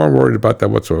weren't worried about that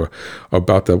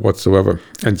whatsoever.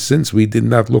 And since we did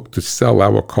not look to sell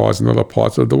our cars in other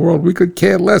parts of the world, we could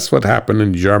care less what happened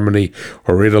in Germany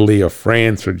or Italy or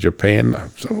France or Japan.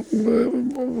 So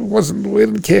we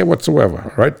didn't care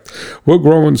whatsoever. Right? We're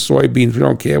growing soybeans. We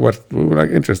don't care we're not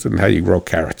interested in how you grow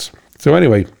carrots. So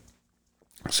anyway,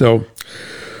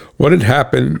 what had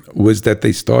happened was that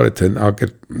they started to, now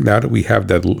that we have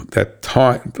that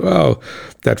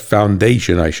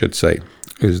foundation, I should say,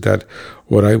 is that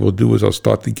what I will do is I'll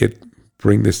start to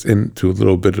bring this into a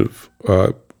little bit of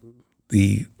a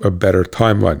better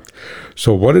timeline.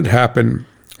 So what had happened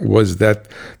was that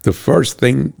the first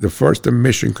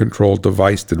emission control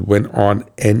device that went on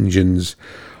engines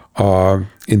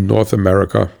in North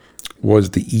America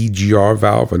was the EGR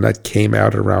valve, and that came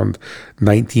out around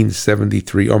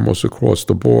 1973, almost across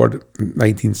the board.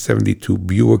 1972,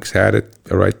 Buicks had it,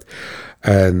 all right,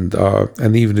 and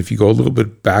even if you go a little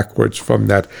bit backwards from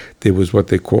that, there was what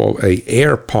they call a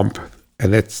air pump,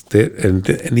 and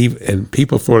and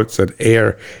people thought it said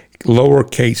air,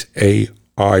 lowercase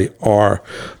AIR.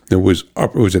 It was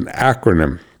an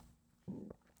acronym.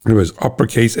 It was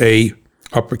uppercase A,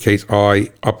 uppercase I,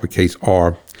 uppercase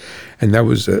R. and it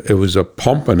was a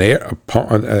pump,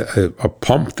 a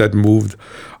pump that moved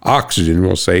oxygen.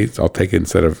 We'll say, I'll take it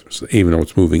instead of, even though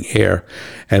it's moving air.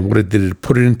 And what it did, it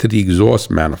put it into the exhaust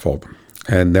manifold,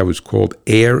 and that was called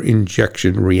air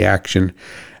injection reaction.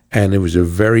 And it was a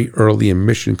very early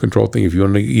emission control thing. If you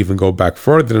want to even go back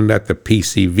further than that, the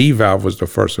PCV valve was the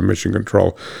first emission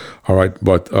control. All right,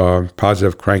 but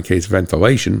positive crankcase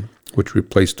ventilation, which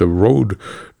replaced the road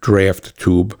draft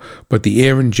tube. But the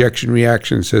air injection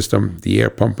reaction system, the air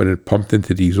pump, and it pumped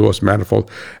into the exhaust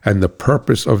manifold. And the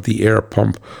purpose of the air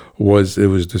pump was, it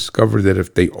was discovered that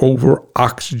if they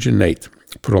over-oxygenate,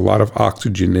 put a lot of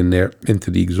oxygen in there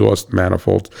into the exhaust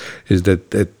manifold, is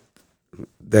that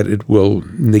it will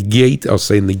negate, I'll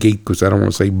say negate because I don't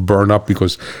want to say burn up,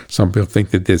 because some people think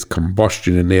that there's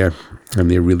combustion in there,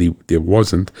 and there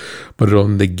wasn't, but it'll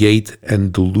negate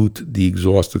and dilute the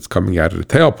exhaust that's coming out of the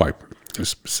tailpipe,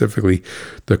 specifically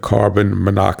the carbon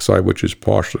monoxide, which is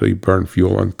partially burned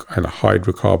fuel, and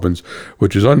hydrocarbons,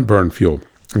 which is unburned fuel.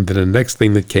 And then the next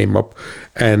thing that came up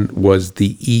and was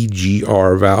the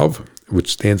EGR valve,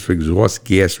 which stands for exhaust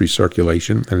gas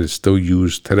recirculation, and is still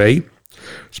used today,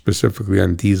 specifically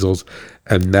on diesels,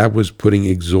 and that was putting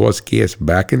exhaust gas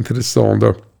back into the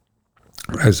cylinder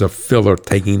as a filler,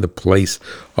 taking the place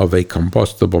of a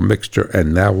combustible mixture,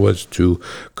 and that was to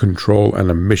control an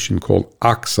emission called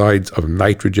oxides of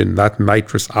nitrogen, not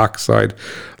nitrous oxide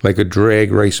like a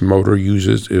drag race motor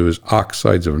uses. It was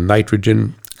oxides of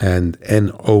nitrogen, and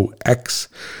NOx,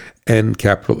 N,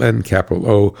 capital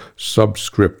O,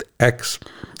 subscript X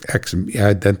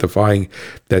identifying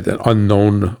that an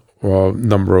unknown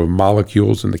number of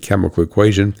molecules in the chemical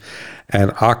equation,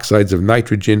 and oxides of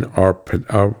nitrogen are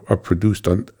produced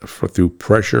through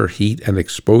pressure, heat, and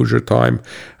exposure time.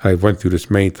 I went through this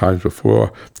many times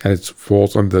before, and it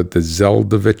falls under the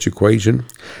Zeldovich equation.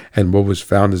 And what was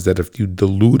found is that if you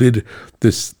diluted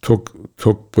this,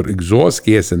 put exhaust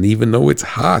gas in, even though it's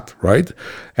hot, right,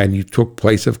 and you took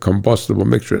place of combustible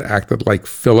mixture, it acted like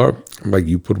filler, like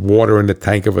you put water in the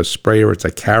tank of a sprayer, it's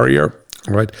a carrier,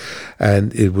 right?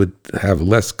 And it would have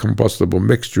less combustible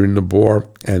mixture in the bore,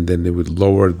 and then it would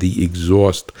lower the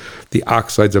exhaust, the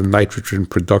oxides of nitrogen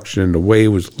production. And the way it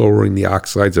was lowering the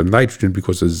oxides of nitrogen,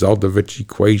 because the Zeldovich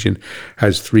equation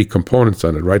has three components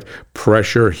on it, right?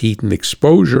 Pressure, heat, and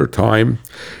exposure time,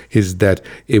 is that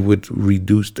it would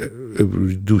reduce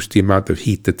the amount of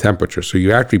heat to temperature. So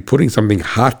you're actually putting something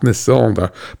hot in the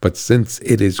cylinder, but since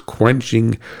it is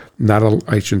quenching, not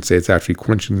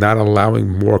allowing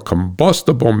more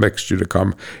combustible mixture to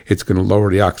come, it's going to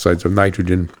lower the oxides of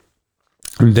nitrogen.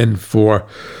 And then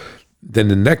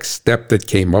the next step that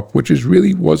came up, which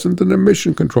really wasn't an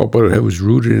emission control, but it was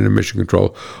rooted in emission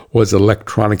control, was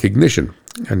electronic ignition.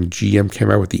 And GM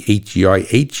came out with the HEI.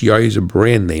 HEI is a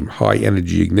brand name, high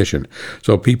energy ignition.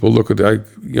 So people look at, I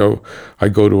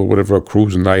go to a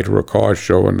cruise night or a car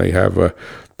show, and they have a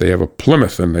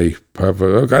Plymouth, and they have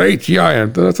got HEI,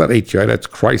 and that's not HEI, that's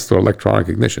Chrysler Electronic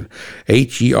Ignition.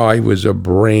 HEI was a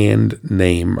brand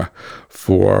name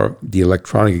for the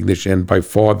electronic ignition, and by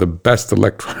far the best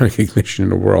electronic ignition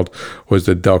in the world was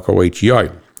the Delco HEI.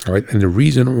 All right, and the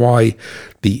reason why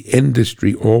the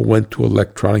industry all went to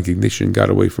electronic ignition, got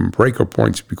away from breaker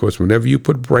points, because whenever you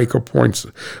put breaker points,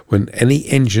 when any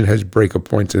engine has breaker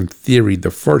points, in theory,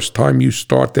 the first time you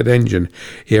start that engine,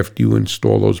 after you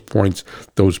install those points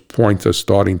are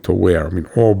starting to wear. I mean,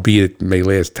 albeit it may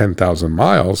last 10,000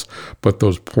 miles, but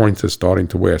those points are starting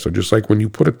to wear. So just like when you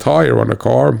put a tire on a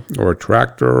car or a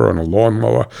tractor or on a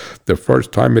lawnmower, the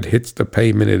first time it hits the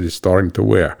pavement, it is starting to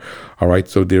wear. All right,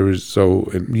 so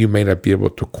you may not be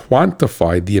able to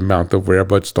quantify the amount of wear,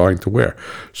 but it's starting to wear.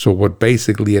 So what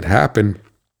basically had happened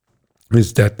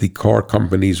is that the car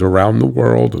companies around the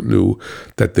world knew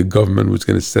that the government was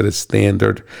going to set a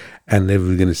standard, and they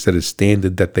were going to set a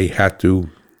standard that they had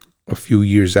to, a few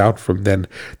years out from then,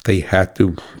 the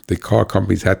car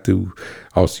companies had to,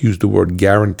 I'll use the word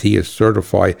guarantee or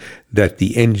certify, that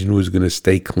the engine was going to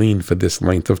stay clean for this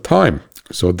length of time.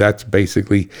 So that's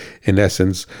basically, in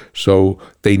essence, so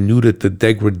they knew that the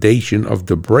degradation of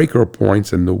the breaker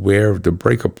points and the wear of the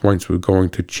breaker points was going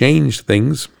to change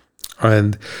things.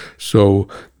 And so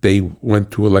they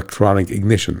went to electronic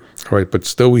ignition. All right, but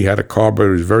still we had a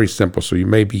carburetor. It was very simple. So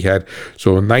in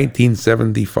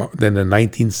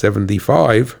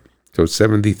 1975, so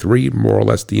 73, more or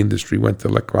less, the industry went to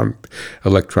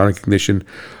electronic ignition.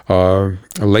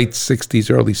 Late 60s,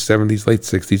 early 70s, late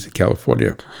 60s in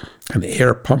California. An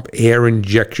air pump, air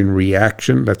injection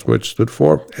reaction, that's what it stood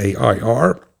for,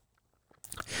 AIR.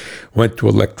 Went to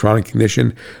electronic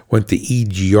ignition, went to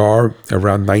EGR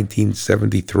around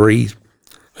 1973.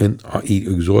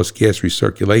 exhaust gas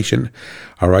recirculation,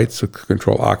 all right, so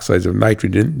control oxides of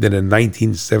nitrogen. Then in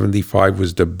 1975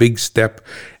 was the big step,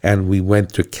 and we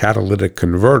went to catalytic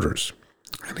converters.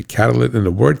 And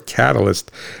the word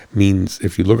catalyst means,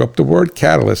 if you look up the word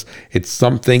catalyst, it's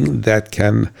something that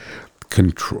can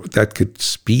control, that could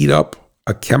speed up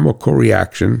a chemical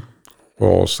reaction,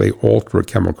 or say alter a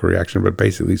chemical reaction, but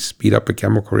basically speed up a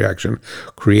chemical reaction,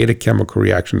 create a chemical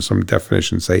reaction, some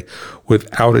definitions say,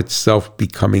 without itself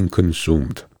becoming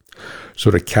consumed. So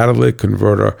the catalytic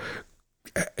converter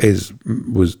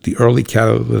was the early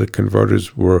catalytic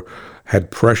converters had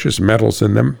precious metals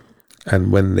in them.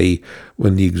 And when the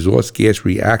exhaust gas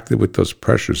reacted with those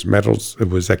precious metals, it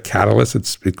was a catalyst.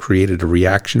 It created a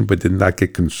reaction, but did not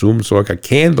get consumed. So like a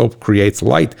candle creates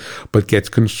light, but gets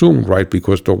consumed, right?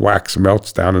 Because the wax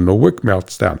melts down and the wick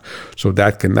melts down. So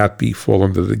that cannot fall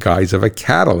under the guise of a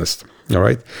catalyst. All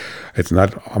right, it's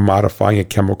not modifying a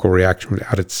chemical reaction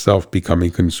without itself becoming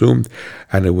consumed,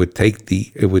 and it would take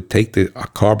the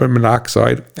carbon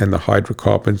monoxide and the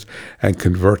hydrocarbons and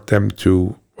convert them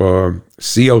to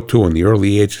CO2 in the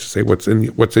early ages. Say what's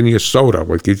in your soda,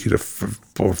 what gives you the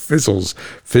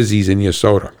fizzies in your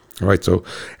soda. All right, so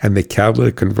and the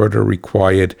catalytic converter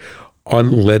required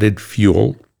unleaded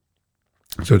fuel.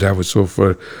 So that was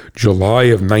for July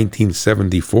of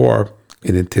 1974.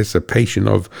 In anticipation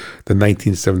of the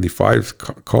 1975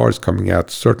 cars coming out,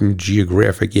 certain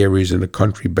geographic areas in the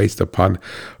country based upon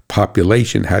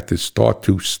population had to start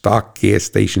to stock gas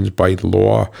stations by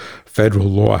law. Federal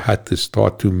law had to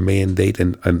start to mandate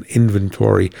an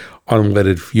inventory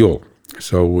unleaded fuel.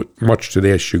 So much to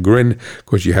their chagrin,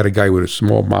 because you had a guy with a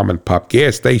small mom-and-pop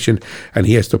gas station, and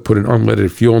he has to put in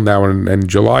unleaded fuel now. And in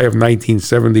July of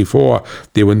 1974,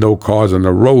 there were no cars on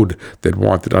the road that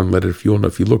wanted unleaded fuel. And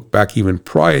if you look back even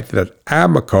prior to that,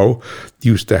 Amoco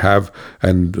used to have,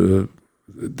 and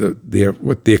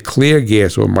their clear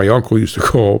gas, or my uncle used to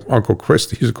call, Uncle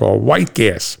Chris used to call white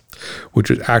gas,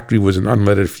 which actually was an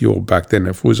unleaded fuel back then.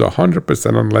 If it was 100%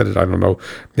 unleaded, I don't know,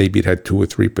 maybe it had 2 or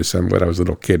 3% when I was a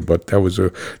little kid, but that was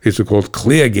these are called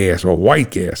clear gas or white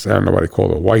gas. I don't know what they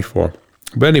call it white for.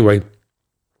 But anyway,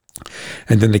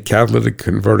 and then the catalytic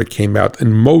converter came out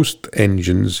in most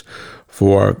engines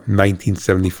for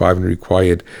 1975 and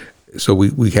required. So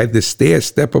we had this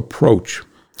stair-step approach.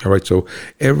 All right, so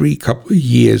every couple of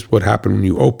years, what happened when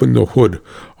you opened the hood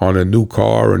on a new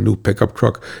car or a new pickup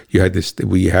truck, you had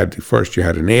first you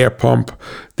had an air pump,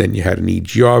 then you had an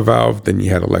EGR valve, then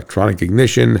you had electronic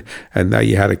ignition, and now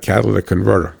you had a catalytic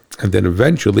converter. And then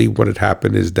eventually what had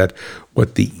happened is that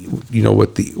what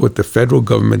the federal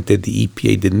government did, the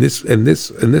EPA did, and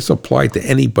this applied to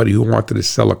anybody who wanted to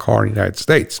sell a car in the United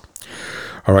States.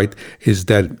 All right, is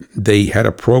that they had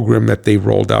a program that they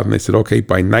rolled out, and they said, okay,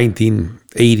 by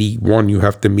 1981, you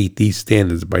have to meet these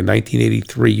standards. By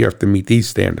 1983, you have to meet these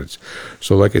standards.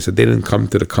 So like I said, they didn't come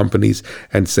to the companies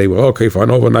and say, well, okay, for an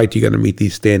overnight, you got to meet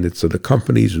these standards. So the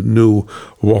companies knew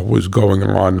what was going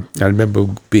on. I remember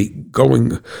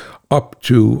going up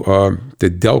to the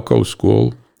Delco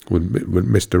school with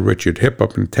Mr. Richard Hipp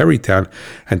up in Terrytown,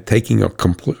 and taking a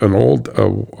complete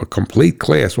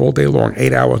class all day long,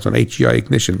 8 hours on HEI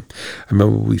ignition. I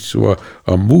remember we saw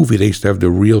a movie. They used to have the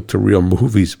reel-to-reel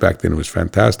movies back then. It was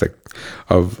fantastic,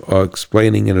 of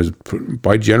explaining, and it was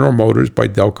by General Motors, by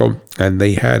Delco, and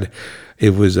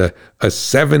it was a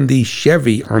 70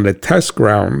 Chevy on the test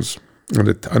grounds, on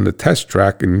the test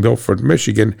track in Milford,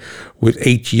 Michigan, with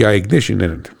HEI ignition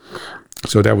in it.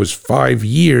 So that was 5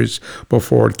 years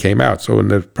before it came out. So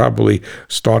it probably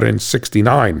started in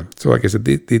 1969. So like I said,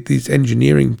 these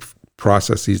engineering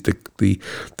processes, the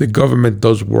government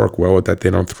does work well with that.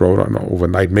 They don't throw it on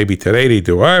overnight. Maybe today they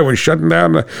do. Hey, we're shutting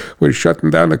down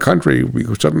the country,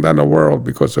 we're shutting down the world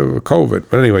because of COVID.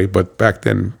 But anyway, but back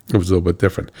then it was a little bit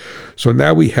different. So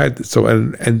now we had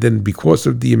and then because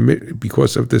of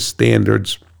the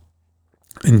standards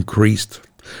increased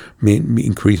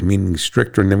meaning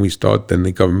stricter, and then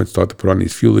the government started to put on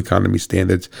these fuel economy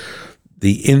standards.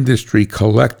 The industry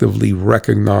collectively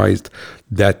recognized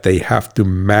that they have to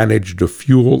manage the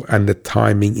fuel and the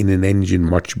timing in an engine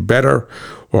much better,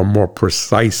 or more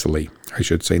precisely. I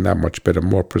should say not much better,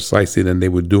 more precisely than they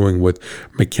were doing with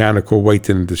mechanical weight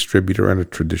in a distributor and a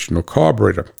traditional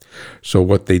carburetor. So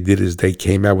what they did is they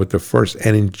came out with the first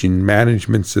engine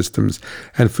management systems,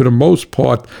 and for the most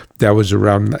part, that was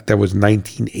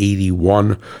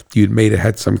 1981.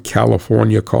 Had some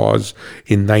California cars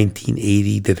in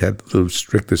 1980 that had little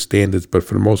stricter standards, but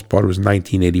for the most part, it was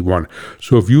 1981.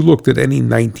 So if you looked at any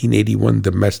 1981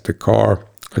 domestic car,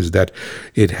 is that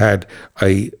it had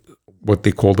what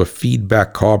they called a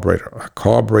feedback carburetor, a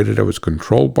carburetor that was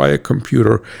controlled by a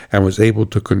computer and was able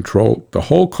to control the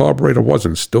whole carburetor.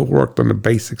 Still worked on the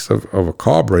basics of a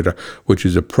carburetor, which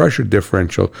is a pressure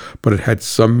differential, but it had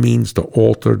some means to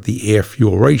alter the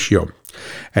air-fuel ratio.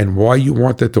 And why you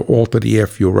wanted to alter the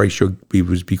air-fuel ratio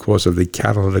was because of the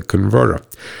catalytic converter.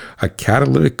 A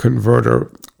catalytic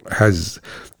converter has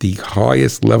the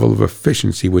highest level of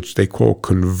efficiency, which they call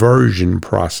conversion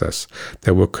process,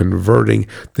 that we're converting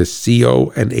the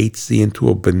CO and HC into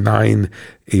a benign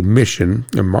emission,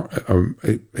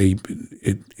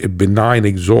 a benign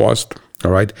exhaust,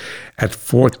 all right, at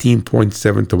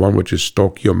 14.7 to 1, which is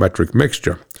stoichiometric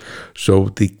mixture. So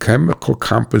the chemical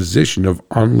composition of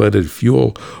unleaded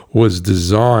fuel was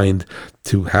designed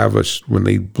to have when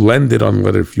they blended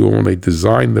unleaded fuel, when they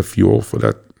designed the fuel for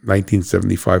that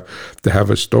 1975, to have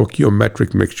a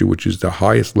stoichiometric mixture, which is the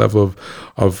highest level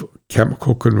of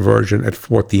chemical conversion at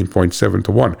 14.7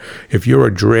 to 1. If you're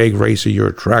a drag racer, you're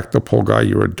a tractor pull guy,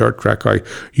 you're a dirt track guy,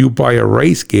 you buy a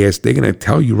race gas, they're going to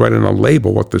tell you right on a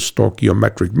label what the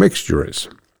stoichiometric mixture is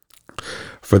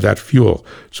for that fuel.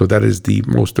 So that is the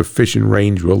most efficient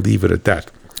range. We'll leave it at that.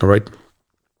 All right.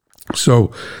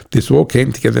 So this all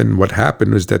came together, and what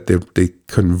happened was that the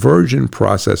conversion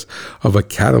process of a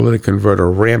catalytic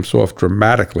converter ramps off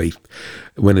dramatically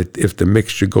if the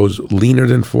mixture goes leaner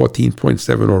than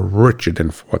 14.7 or richer than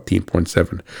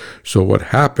 14.7. So what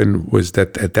happened was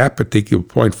that at that particular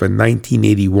point for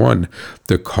 1981,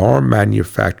 the car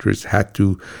manufacturers had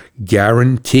to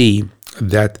guarantee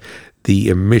that the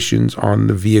emissions on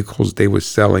the vehicles they were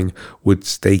selling would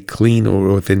stay clean,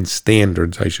 or within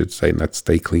standards, I should say, not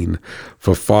stay clean,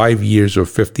 for 5 years or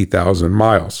 50,000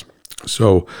 miles.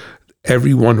 So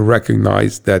everyone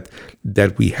recognized that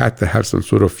we had to have some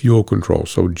sort of fuel control.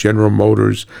 So General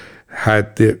Motors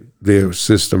had their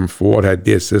system, Ford had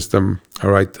their system,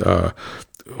 all right.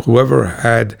 Whoever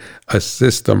had a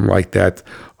system like that,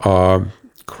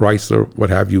 Chrysler,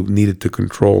 what have you, needed to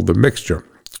control the mixture.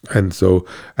 And so,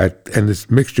 this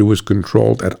mixture was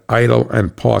controlled at idle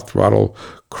and part throttle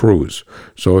cruise.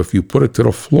 So if you put it to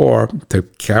the floor to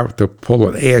pull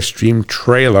an Airstream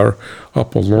trailer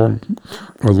up a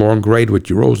long grade with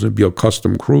your Oldsmobile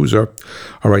custom cruiser,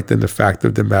 all right, then the fact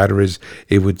of the matter is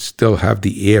it would still have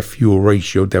the air-fuel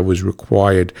ratio that was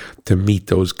required to meet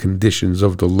those conditions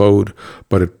of the load.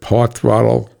 But at part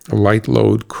throttle, light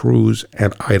load, cruise,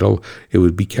 and idle, it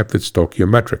would be kept at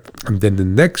stoichiometric. And then the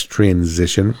next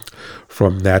transition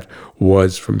from that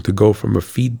was to go from a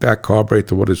feedback carburetor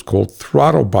to what is called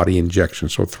throttle body injection.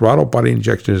 So throttle body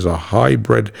injection is a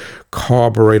hybrid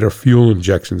carburetor fuel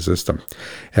injection system.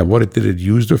 And what it did, it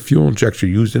used a fuel injector,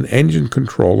 used an engine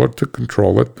controller to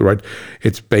control it, right?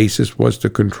 Its basis was to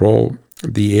control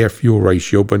the air-fuel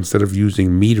ratio, but instead of using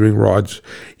metering rods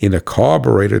in a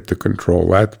carburetor to control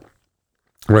that,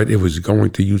 right, it was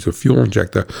going to use a fuel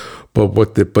injector,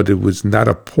 but it was not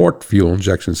a port fuel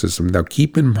injection system. Now,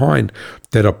 keep in mind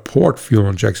that a port fuel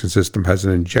injection system has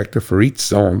an injector for each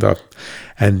cylinder,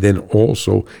 and then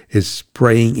also is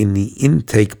spraying in the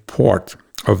intake port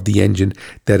of the engine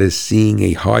that is seeing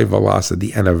a high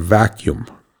velocity and a vacuum.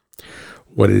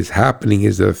 What is happening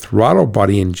is the throttle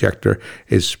body injector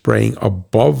is spraying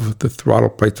above the throttle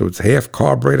plate. So it's half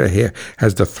carburetor,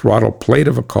 has the throttle plate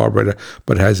of a carburetor,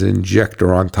 but has an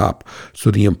injector on top.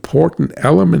 So the important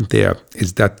element there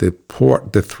is that the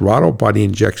throttle body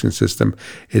injection system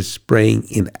is spraying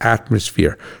in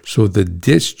atmosphere. So the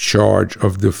discharge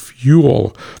of the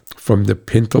fuel from the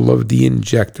pintle of the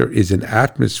injector is in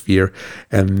atmosphere,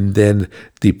 and then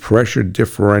the pressure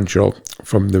differential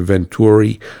from the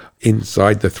venturi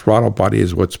inside the throttle body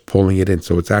is what's pulling it in.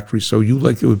 So it's actually,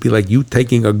 it would be like you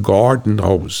taking a garden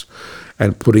hose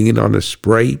and putting it on a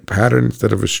spray pattern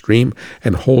instead of a stream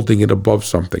and holding it above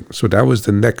something. So that was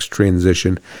the next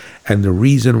transition. And the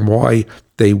reason why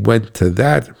they went to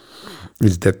that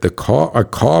is that a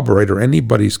carburetor,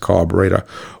 anybody's carburetor,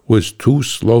 was too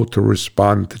slow to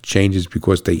respond to changes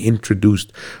because they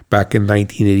introduced back in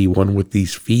 1981 with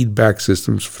these feedback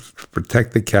systems to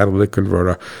protect the catalytic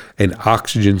converter an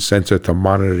oxygen sensor to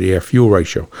monitor the air-fuel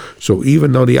ratio. So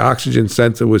even though the oxygen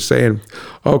sensor was saying,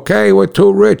 okay, we're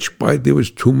too rich, but there was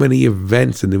too many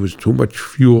events and there was too much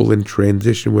fuel in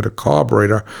transition with a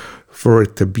carburetor for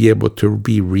it to be able to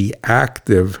be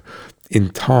reactive in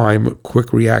time,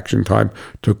 quick reaction time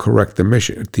to correct the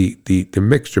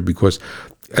mixture, because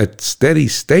at steady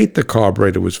state the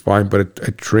carburetor was fine, but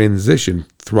at transition,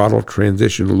 throttle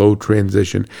transition, low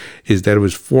transition, is that it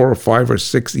was 4 or 5 or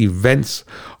 6 events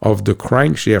of the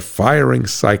crankshaft firing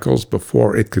cycles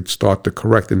before it could start to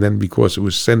correct. And then because it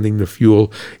was sending the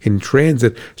fuel in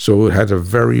transit, so it had a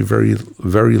very, very,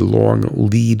 very long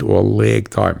lead or lag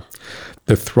time.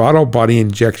 The throttle body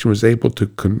injection was able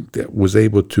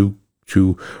to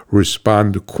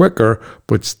respond quicker,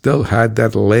 but still had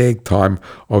that lag time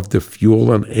of the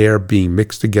fuel and air being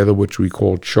mixed together, which we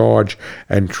call charge,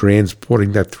 and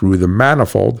transporting that through the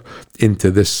manifold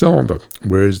into the cylinder.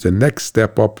 Whereas the next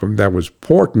step up from that was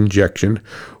port injection,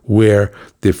 where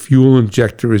the fuel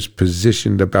injector is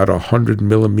positioned about 100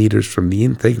 millimeters from the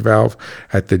intake valve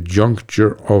at the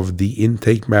juncture of the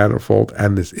intake manifold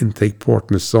and this intake port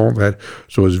in the cylinder head,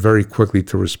 so it's very quickly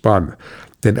to respond.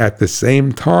 Then at the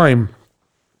same time,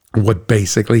 what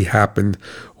basically happened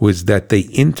was that they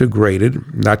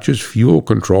integrated not just fuel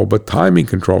control, but timing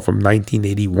control from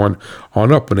 1981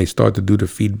 on up when they started to do the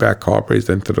feedback carburetors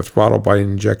into the throttle body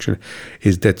injection.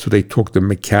 Is that so they took the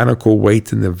mechanical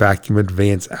weights and the vacuum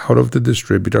advance out of the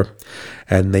distributor,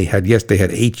 and they had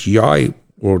HEI,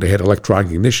 or they had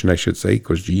electronic ignition, I should say,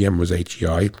 because GM was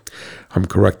HEI. I'm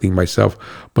correcting myself.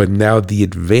 But now the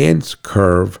advance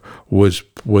curve was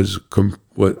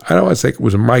I don't want to say it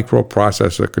was a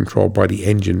microprocessor controlled by the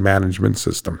engine management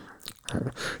system,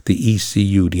 the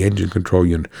ECU, the engine control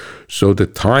unit. So the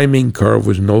timing curve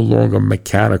was no longer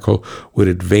mechanical with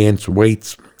advanced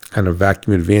weights and a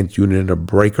vacuum advance unit and a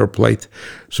breaker plate.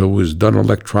 So it was done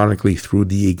electronically through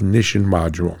the ignition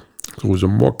module. So it was a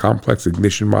more complex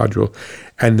ignition module,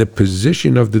 and the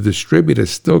position of the distributor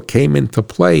still came into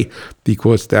play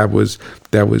because that was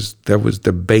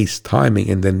the base timing,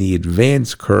 and then the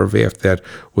advance curve after that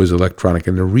was electronic.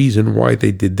 And the reason why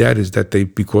they did that is that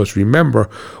because remember,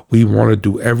 we want to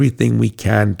do everything we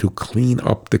can to clean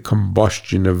up the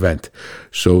combustion event.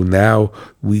 So now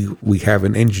we have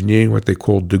in engineering what they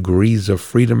call degrees of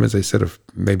freedom, as I said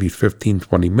maybe 15,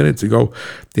 20 minutes ago,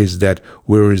 is that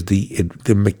whereas the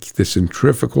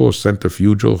centrifugal or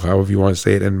centrifugal, however you want to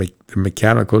say it, and the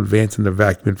mechanical advance and the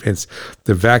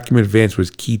vacuum advance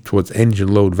was keyed towards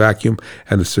engine load vacuum,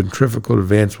 and the centrifugal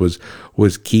advance was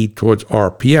keyed towards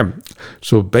RPM.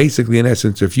 So basically, in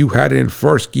essence, if you had it in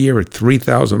first gear at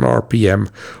 3,000 RPM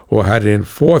or had it in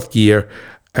fourth gear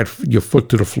at your foot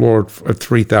to the floor at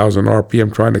 3,000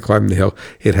 RPM trying to climb the hill,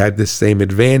 it had the same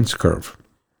advance curve.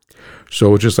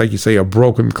 So just like you say, a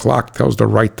broken clock tells the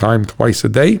right time twice a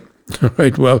day.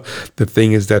 Right. Well, the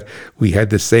thing is that we had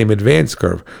the same advance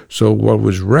curve. So what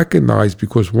was recognized,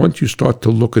 because once you start to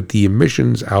look at the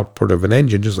emissions output of an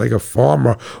engine, just like a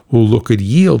farmer will look at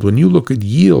yield, when you look at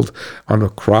yield on a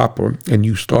crop and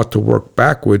you start to work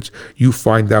backwards, you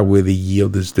find out where the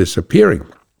yield is disappearing.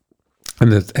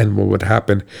 And what would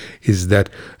happen is that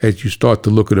as you start to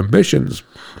look at emissions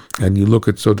and you look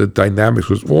at the dynamics,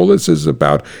 because all this is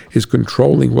about is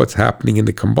controlling what's happening in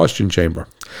the combustion chamber.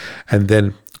 And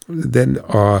then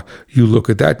you look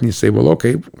at that and you say, well,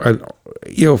 okay,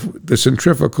 the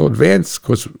centrifugal advance,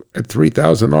 because at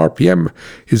 3,000 RPM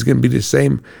is going to be the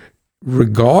same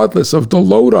regardless of the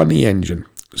load on the engine.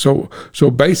 So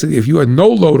basically, if you had no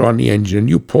load on the engine and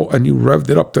you revved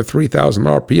it up to 3,000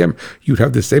 RPM, you'd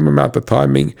have the same amount of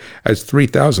timing as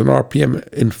 3,000 RPM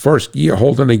in first gear,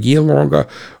 holding a gear longer,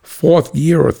 fourth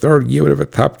gear or third gear, whatever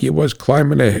top gear was,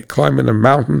 climbing a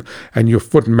mountain, and your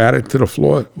foot matted to the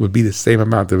floor would be the same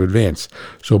amount of advance.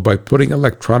 So by putting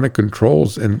electronic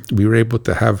controls, and we were able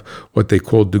to have what they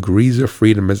call degrees of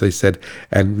freedom, as I said,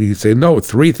 and we say, no,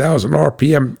 3,000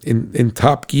 RPM in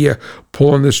top gear,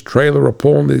 pulling this trailer or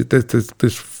pulling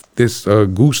this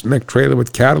gooseneck trailer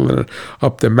with cattle in it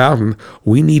up the mountain.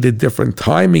 We need a different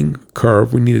timing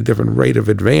curve. We need a different rate of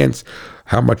advance,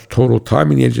 how much total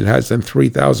timing the engine has, than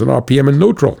 3,000 RPM in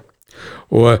neutral,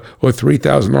 or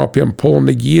 3,000 RPM pulling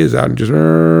the gears out and just,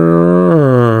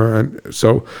 and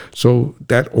so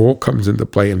that all comes into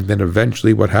play. And then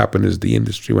eventually what happened is the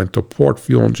industry went to port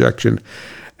fuel injection,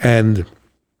 and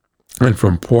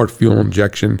from port fuel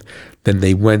injection, then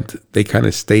they kind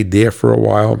of stayed there for a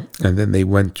while, and then they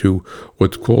went to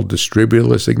what's called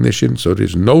distributorless ignition. So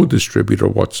there's no distributor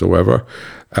whatsoever,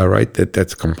 all right,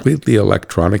 that's completely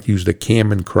electronic, used a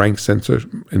cam and crank sensor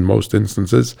in most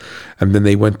instances. And then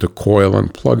they went to coil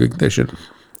and plug ignition.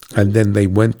 And then they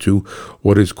went to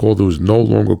what is called, it was no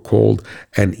longer called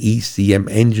an ECM,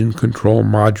 engine control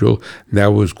module. Now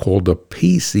it was called a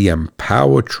PCM,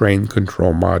 powertrain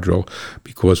control module,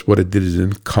 because what it did is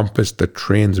encompass the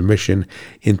transmission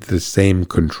into the same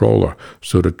controller.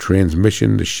 So the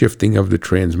transmission, the shifting of the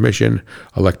transmission,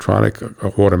 electronic,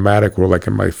 automatic, or like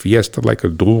in my Fiesta, like a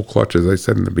dual clutch, as I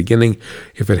said in the beginning,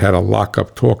 if it had a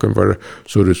lock-up torque converter.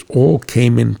 So this all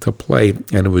came into play,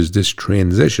 and it was this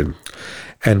transition.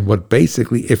 And what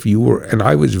basically, and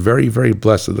I was very, very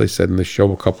blessed, as I said in the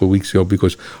show a couple of weeks ago,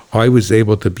 because I was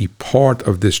able to be part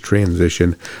of this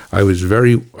transition. I was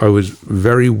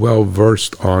very well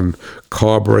versed on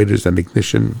carburetors and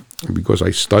ignition because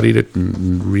I studied it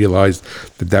and realized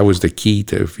that was the key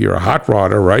to, if you're a hot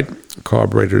rodder, right?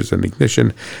 Carburetors and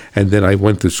ignition. And then I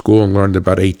went to school and learned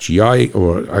about HEI,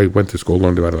 or I went to school and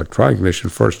learned about electronic ignition,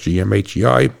 first GM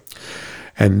HEI.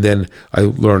 And then I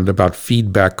learned about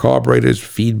feedback carburetors,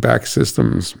 feedback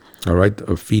systems, all right?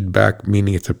 A feedback,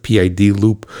 meaning it's a PID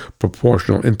loop,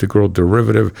 proportional integral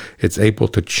derivative. It's able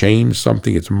to change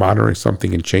something. It's monitoring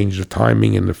something and change the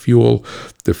timing and the fuel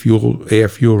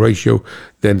air-fuel ratio.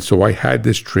 Then, so I had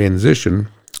this transition.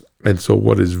 And so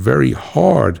what is very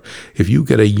hard, if you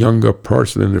get a younger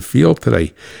person in the field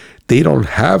today, they don't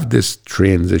have this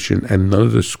transition, and none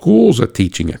of the schools are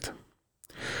teaching it.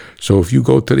 So if you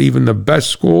go to even the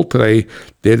best school today,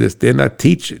 they're not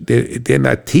teaching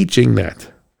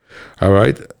that. All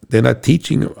right, they're not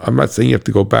teaching. I'm not saying you have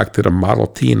to go back to the Model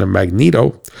T and the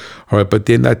Magneto, all right, but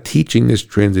they're not teaching this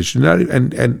transition.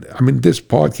 And I mean, this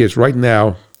podcast right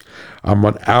now, I'm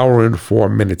 1 hour and 4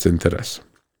 minutes into this.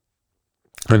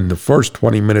 And the first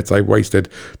 20 minutes I wasted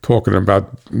talking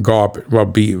about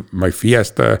my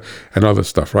Fiesta and other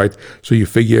stuff, right? So you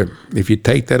figure if you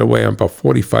take that away, I'm about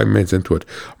 45 minutes into it.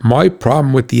 My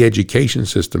problem with the education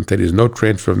system, that is no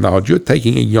transfer of knowledge. You're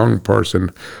taking a young person,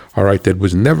 all right, that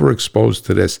was never exposed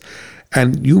to this.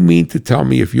 And you mean to tell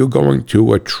me if you're going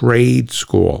to a trade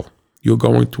school, you're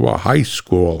going to a high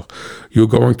school, you're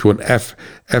going to an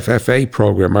FFA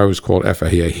program, I was called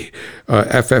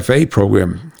FFA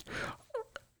program,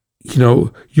 you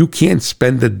know, you can't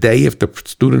spend a day if the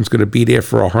student's going to be there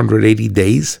for 180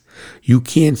 days. You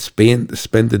can't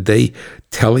spend a day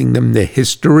telling them the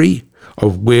history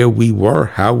of where we were,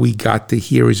 how we got to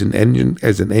here as an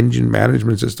engine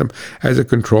management system, as a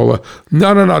controller.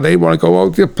 No. They want to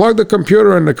go, you plug the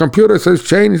computer, and the computer says,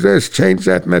 change this, change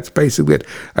that, and that's basically it.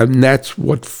 And that's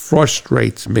what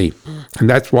frustrates me. And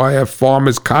that's why I have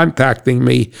farmers contacting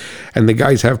me, and the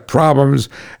guys have problems,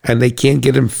 and they can't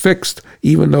get them fixed,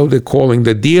 even though they're calling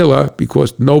the dealer,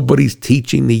 because nobody's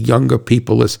teaching the younger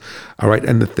people this. All right,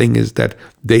 and the thing is that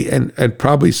they, and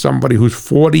probably somebody who's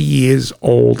 40 years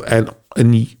old and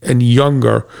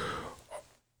younger,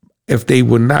 if they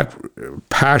were not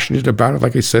passionate about it,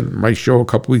 like I said in my show a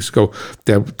couple weeks ago,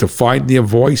 to find their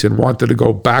voice and wanted to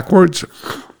go backwards,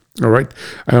 all right?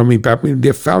 I mean,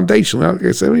 they're foundational. Like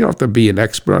I said, you don't have to be an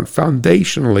expert on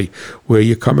foundationally where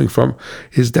you're coming from,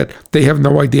 is that they have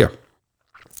no idea.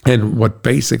 And what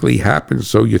basically happens,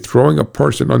 so you're throwing a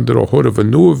person under the hood of a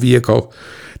newer vehicle.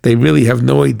 They really have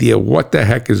no idea what the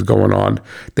heck is going on.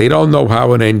 They don't know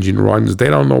how an engine runs. They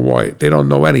don't know why. They don't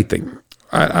know anything.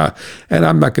 And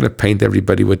I'm not going to paint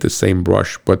everybody with the same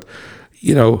brush, but,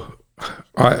 you know,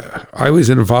 I was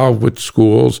involved with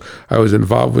schools. I was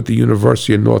involved with the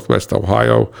University of Northwest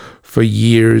Ohio for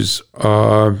years,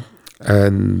 and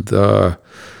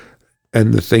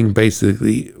the thing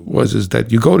basically is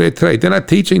that you go there today, they're not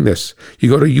teaching this. You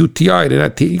go to UTI, they're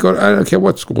not teaching. I don't care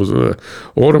what schools,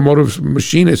 automotive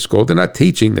machinist school, they're not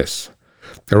teaching this.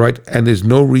 All right, and there's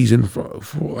no reason for,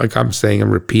 like I'm saying,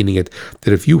 I'm repeating it,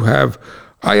 that if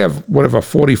I have whatever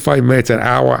 45 minutes, an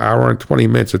hour and 20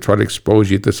 minutes to try to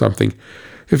expose you to something.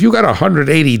 If you got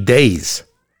 180 days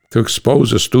to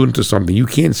expose a student to something, you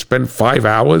can't spend 5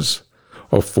 hours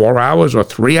or 4 hours or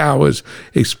 3 hours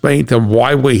explaining to them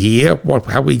why we're here,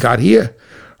 how we got here.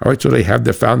 All right, so they have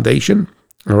the foundation,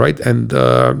 all right, and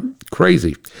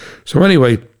crazy. So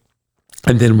anyway,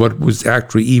 and then what was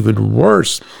actually even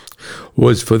worse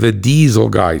was for the diesel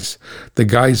guys, the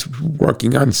guys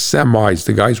working on semis,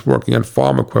 the guys working on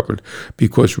farm equipment,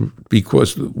 because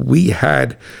we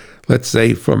had, let's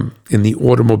say, from in the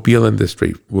automobile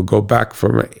industry, we'll go back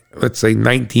from, let's say,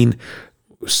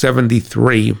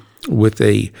 1973 with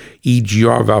a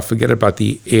EGR valve. Forget about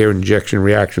the air injection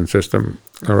reaction system,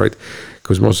 all right,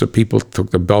 because most of the people took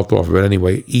the belt off of it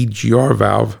anyway. EGR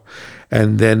valve,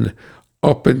 and then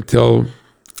up until,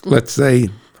 let's say,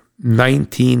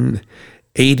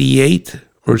 1988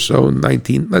 or so,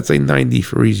 let's say 90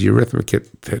 for easy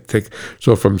arithmetic.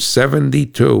 So from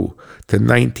 72 to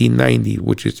 1990,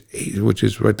 which is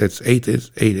what, that's 80.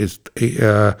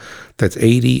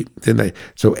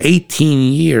 So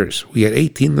 18 years. We had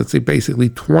 18, let's say basically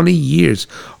 20 years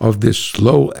of this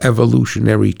slow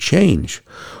evolutionary change,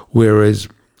 whereas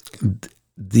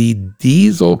the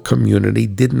diesel community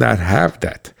did not have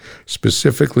that,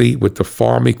 specifically with the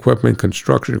farm equipment,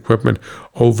 construction equipment,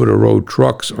 over-the-road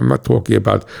trucks. I'm not talking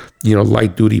about,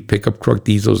 light-duty pickup truck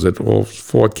diesels that all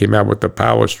Ford came out with the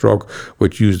Power Stroke,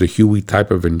 which used a Huey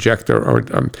type of injector.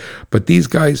 But these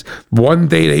guys, one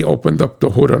day they opened up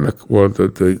the hood on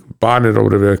the bonnet or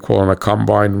whatever they call it on a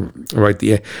combine right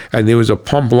there, and there was a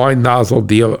pump line nozzle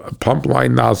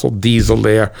diesel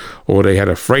there, or they had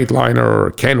a Freightliner or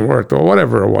a Kenworth or whatever.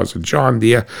 whatever it was, a John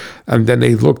Deere, and then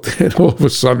they looked and all of a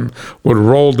sudden what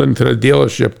rolled into the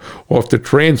dealership off the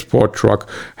transport truck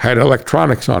had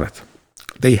electronics on it.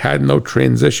 They had no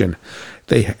transition.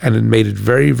 And it made it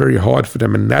very, very hard for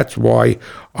them. And that's why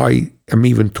I am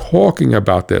even talking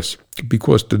about this,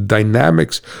 because the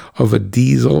dynamics of a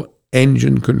diesel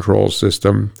engine control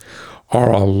system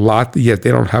are a lot, yet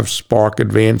they don't have spark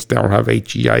advance, they don't have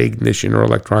HEI ignition or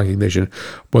electronic ignition,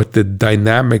 but the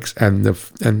dynamics and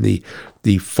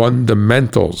the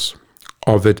fundamentals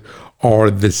of it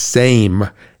are the same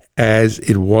as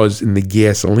it was in the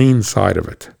gasoline side of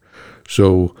it.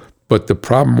 So, but the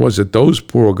problem was that those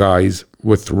poor guys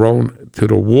were thrown to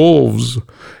the wolves,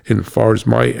 as far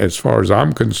as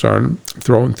I'm concerned,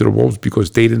 thrown to the wolves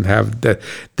because they didn't have that.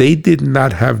 They did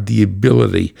not have the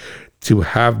ability to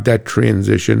have that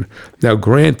transition. Now,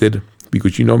 granted,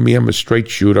 because you know me, I'm a straight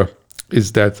shooter,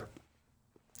 is that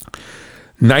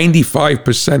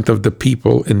 95% of the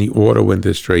people in the auto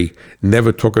industry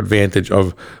never took advantage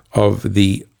of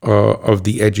the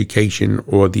education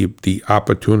or the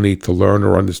opportunity to learn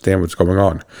or understand what's going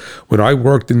on. When I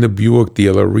worked in the Buick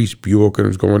dealer, Reese Buick, and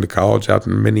was going to college out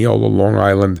in Mineola, Long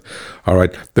Island, all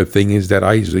right, the thing is that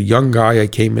I, as a young guy, I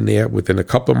came in there within a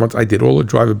couple of months, I did all the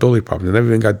drivability problems and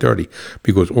everything got dirty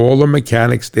because all the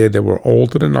mechanics there, they were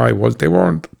older than I was. They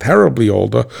weren't terribly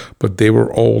older, but they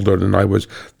were older than I was.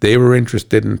 They were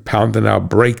interested in pounding out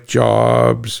brake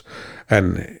jobs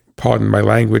and, pardon my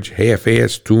language,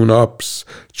 half-ass tune-ups,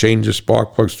 change the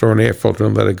spark plugs, throw an air filter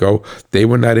and let it go. They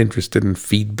were not interested in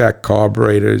feedback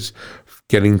carburetors,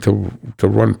 getting to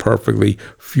run perfectly,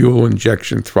 fuel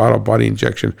injection, throttle body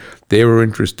injection. They were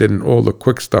interested in all the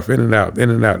quick stuff, in and out, in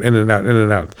and out, in and out, in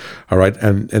and out. All right,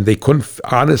 and they couldn't,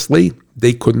 honestly,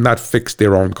 they could not fix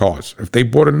their own cars. If they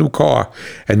bought a new car,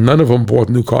 and none of them bought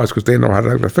new cars because they didn't know how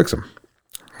to fix them.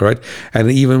 Right,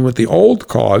 and even with the old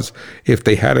cars, if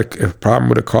they had a problem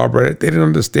with a carburetor, they didn't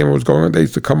understand what was going on. They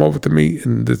used to come over to me,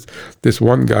 and this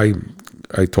one guy,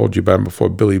 I told you about him before,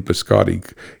 Billy Biscotti,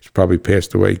 he's probably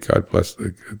passed away.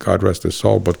 God rest his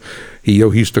soul. But he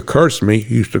used to curse me.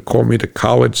 He used to call me to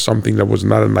college something that was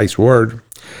not a nice word.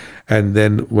 And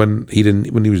then when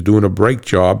he was doing a brake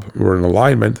job or an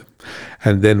alignment,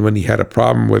 and then when he had a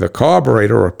problem with a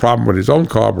carburetor or a problem with his own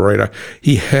carburetor,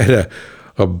 he had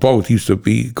a boat. He used to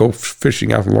go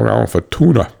fishing out in Long Island for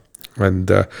tuna. And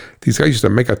these guys used to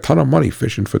make a ton of money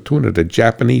fishing for tuna. The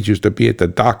Japanese used to be at the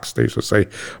docks, they used to say,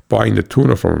 buying the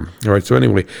tuna from him. All right, so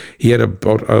anyway, he had a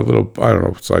boat, a little, I don't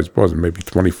know what size it was, maybe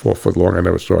 24 foot long, I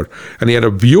never saw it. And he had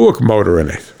a Buick motor in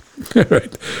it.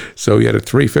 Right? So he had a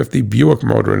 350 Buick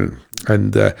motor in it.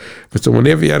 And but so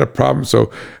whenever he had a problem,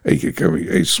 so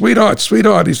hey, sweetheart,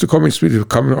 he used to call me sweetheart,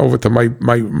 coming over to my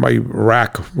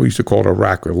rack. We used to call it a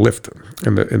rack or lift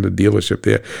in the dealership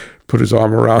there. Put his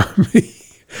arm around me.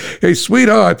 Hey,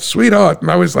 sweetheart,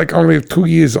 and I was like only 2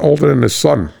 years older than his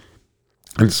son.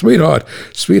 And sweetheart,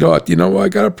 you know, I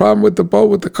got a problem with the boat,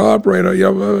 with the carburetor.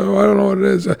 You know, I don't know what it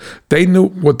is. They knew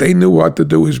what to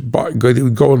do is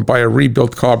go and buy a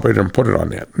rebuilt carburetor and put it on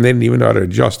there. And they didn't even know how to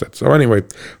adjust it. So anyway,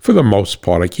 for the most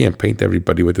part, I can't paint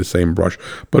everybody with the same brush,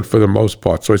 but for the most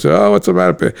part. So I said, oh, what's the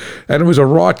matter? And it was a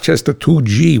Rochester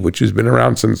 2G, which has been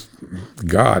around since,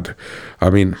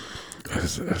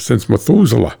 since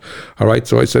Methuselah. All right,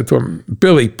 so I said to him,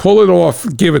 Billy, pull it off,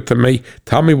 give it to me,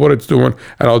 tell me what it's doing,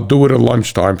 and I'll do it at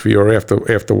lunchtime for you or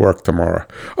after work tomorrow.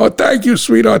 Oh, thank you,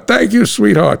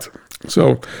 sweetheart.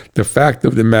 So the fact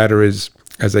of the matter is,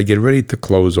 as I get ready to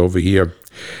close over here,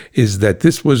 is that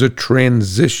this was a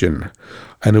transition,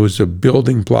 and it was a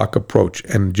building block approach.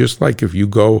 And just like if you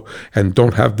go and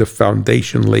don't have the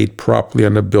foundation laid properly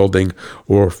on the building,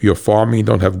 or if you're farming, you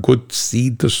don't have good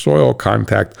seed to soil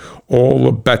contact, all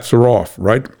the bets are off,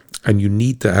 right? And you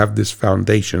need to have this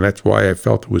foundation. That's why I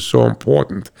felt it was so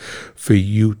important for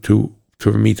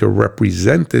me to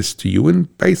represent this to you in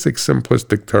basic,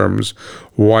 simplistic terms,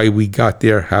 why we got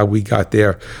there, how we got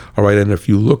there. All right, and if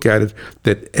you look at it,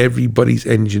 that everybody's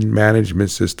engine management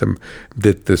system,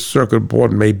 that the circuit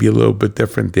board may be a little bit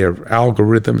different, their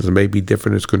algorithms may be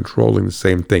different, is controlling the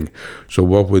same thing. So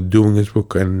what we're doing is,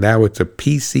 and now it's a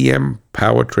PCM,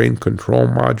 powertrain control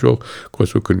module. Of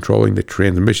course, we're controlling the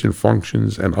transmission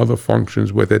functions and other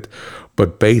functions with it.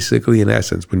 But basically, in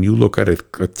essence, when you look at a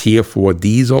Tier 4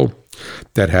 diesel,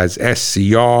 that has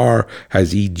SCR,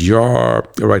 has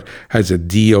EGR, right, has a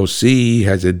DOC,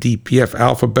 has a DPF,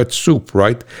 alphabet soup,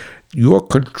 right? You're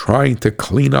trying to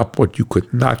clean up what you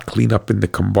could not clean up in the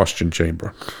combustion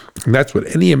chamber. And that's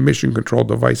what any emission control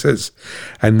device is.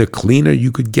 And the cleaner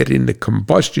you could get in the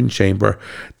combustion chamber,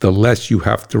 the less you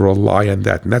have to rely on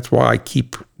that. And that's why I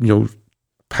keep,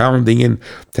 pounding in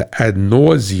to ad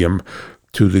nauseum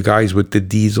to the guys with the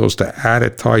diesels to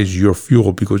additize your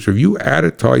fuel, because if you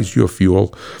additize your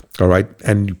fuel, all right,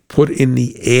 and you put in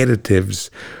the additives,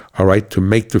 all right, to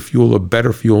make the fuel a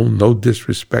better fuel, no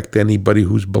disrespect to anybody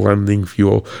who's blending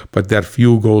fuel, but that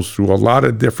fuel goes through a lot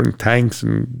of different tanks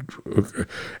and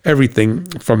everything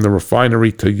from the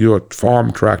refinery to your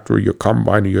farm tractor, your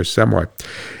combine, or your semi.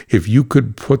 If you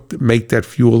could make that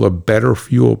fuel a better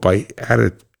fuel by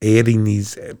putting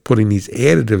these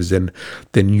additives in,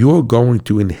 then you're going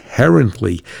to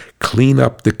inherently clean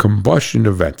up the combustion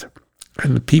event.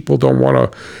 And the people don't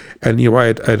want to. And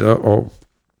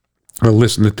I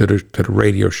listened to the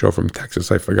radio show from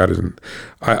Texas. I forgot his name.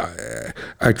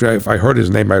 Actually, if I heard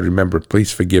his name, I remember.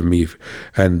 Please forgive me.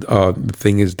 And the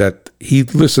thing is that he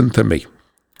listened to me.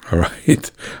 All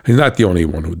right. He's not the only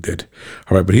one who did.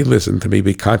 All right. But he listened to me.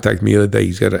 He contacted me the other day.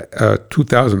 He's got a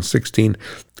 2016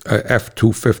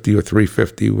 F-250 or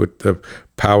 350 with the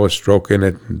Power Stroke in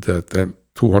it, the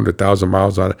 200,000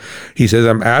 miles on it. He says,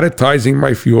 I'm additizing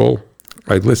my fuel.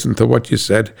 I listened to what you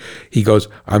said. He goes,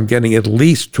 I'm getting at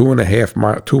least 2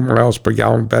 miles per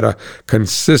gallon better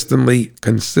consistently.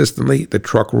 The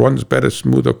truck runs better,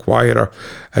 smoother, quieter,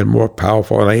 and more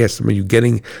powerful. And I asked him, are you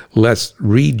getting less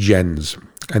regens?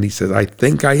 And he says, I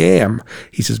think I am.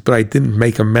 He says, but I didn't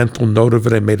make a mental note of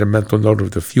it. I made a mental note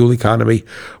of the fuel economy,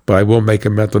 but I will make a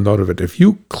mental note of it. If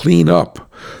you clean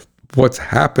up what's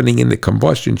happening in the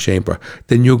combustion chamber,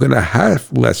 then you're going to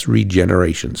have less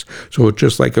regenerations. So it's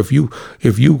just like if you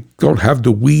don't have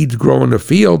the weeds grow in the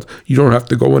field, you don't have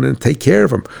to go in and take care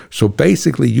of them. So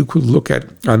basically, you could look at,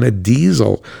 on a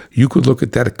diesel, you could look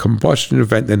at that combustion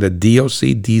event and the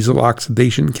DOC, diesel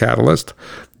oxidation catalyst,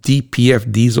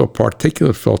 DPF, diesel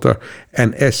particulate filter,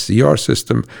 and SCR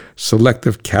system,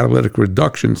 selective catalytic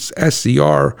reduction.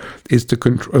 SCR is to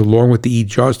control, along with the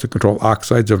EGRs, to control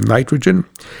oxides of nitrogen.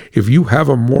 If you have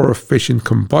a more efficient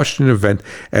combustion event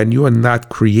and you are not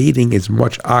creating as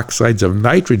much oxides of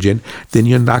nitrogen, then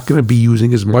you're not going to be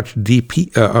using as much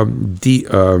DEF.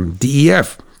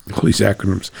 All these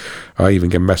acronyms, I even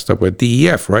get messed up with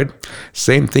DEF, right?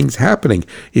 Same thing's happening.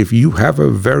 If you have a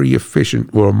very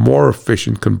efficient or a more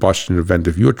efficient combustion event,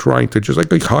 if you're trying to, just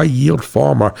like a high yield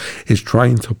farmer is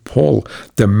trying to pull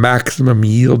the maximum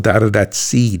yield out of that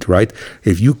seed, right?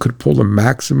 If you could pull the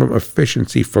maximum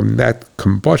efficiency from that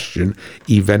combustion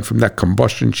event, from that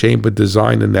combustion chamber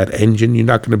design and that engine, you're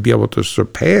not going to be able to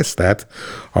surpass that,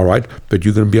 all right? But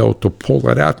you're going to be able to pull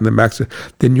that out in the maximum,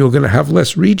 then you're going to have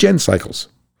less regen cycles,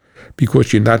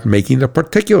 because you're not making the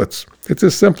particulates. It's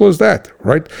as simple as that,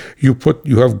 right? You put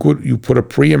a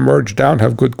pre-emerge down,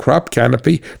 have good crop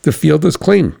canopy, the field is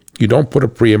clean. You don't put a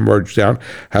pre-emerge down,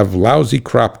 have lousy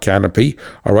crop canopy,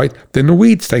 all right? Then the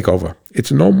weeds take over.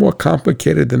 It's no more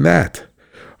complicated than that,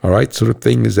 all right? So the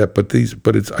thing is that,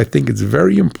 I think it's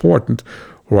very important,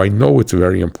 or I know it's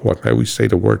very important. I always say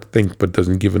the word think, but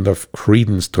doesn't give enough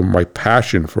credence to my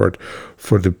passion for it,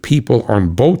 for the people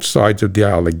on both sides of the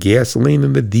aisle, the gasoline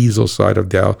and the diesel side of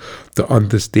the aisle, to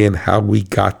understand how we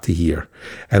got to here.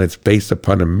 And it's based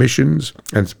upon emissions,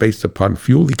 and it's based upon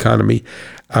fuel economy,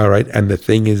 all right? And the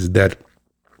thing is that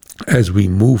as we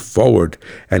move forward,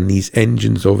 and these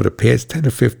engines over the past 10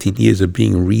 or 15 years are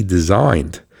being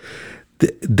redesigned,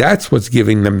 that's what's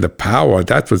giving them the power.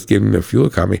 That's what's giving the fuel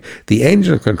economy. The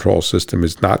engine control system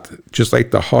is not, just like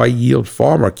the high yield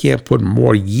farmer can't put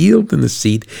more yield in the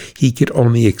seed. He could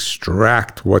only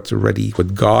extract what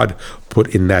God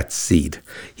put in that seed.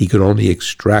 He could only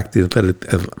extract it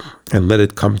and let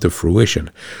it come to fruition.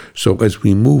 So as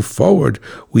we move forward,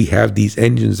 we have these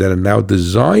engines that are now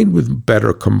designed with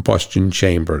better combustion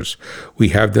chambers. We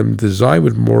have them designed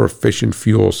with more efficient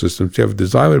fuel systems. We have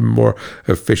designed with more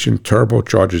efficient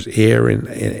turbochargers, air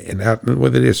and out,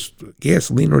 whether it is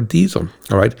gasoline or diesel.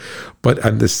 All right, but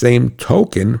on the same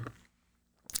token,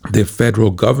 the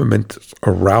federal government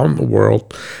around the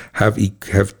world have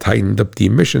tightened up the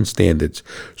emission standards.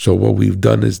 So what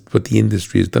the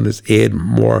industry has done is add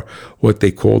more what they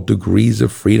call degrees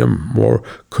of freedom, more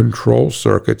control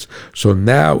circuits. So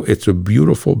now it's a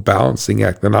beautiful balancing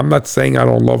act. And I'm not saying I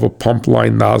don't love a pump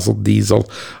line nozzle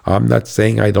diesel. I'm not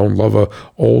saying I don't love a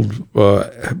old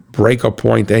breaker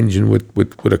point engine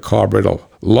with a carburetor.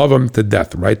 Love them to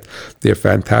death, right? They're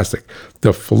fantastic.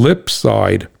 The flip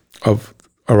side of,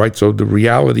 all right, so the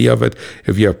reality of it,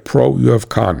 if you have pro, you have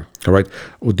con. All right,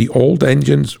 with the old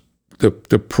engines, the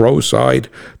pro side,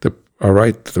 the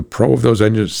pro of those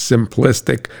engines,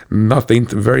 simplistic,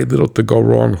 very little to go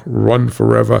wrong, run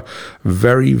forever,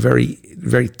 very, very,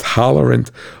 very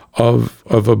tolerant of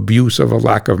abuse, of a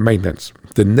lack of maintenance.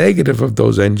 The negative of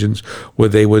those engines were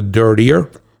they were dirtier,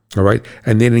 all right,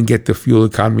 and they didn't get the fuel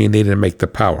economy and they didn't make the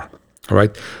power. All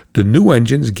right. The new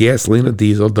engines, gasoline or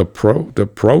diesel, the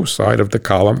pro side of the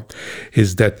column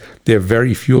is that they're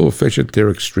very fuel efficient. They're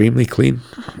extremely clean.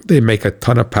 They make a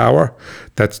ton of power.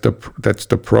 That's the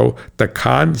pro. The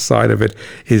con side of it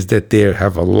is that they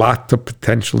have a lot to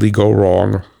potentially go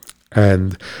wrong,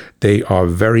 and they are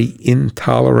very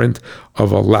intolerant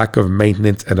of a lack of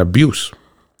maintenance and abuse.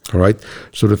 All right.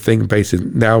 So the thing basically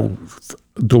now,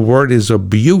 the word is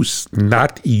abuse,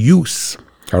 not use.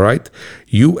 All right,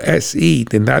 USE.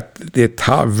 They're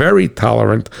very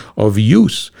tolerant of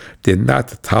use. They're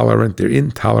not tolerant. They're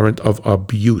intolerant of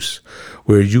abuse.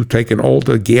 Whereas you take an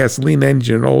older gasoline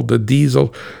engine, older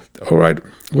diesel, all right,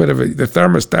 whatever, the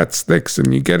thermostat sticks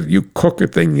and you cook a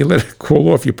thing, you let it cool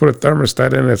off, you put a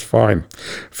thermostat in, it's fine.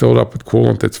 Fill it up with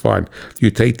coolant, it's fine. You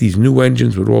take these new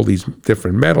engines with all these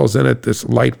different metals in it, this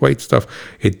lightweight stuff,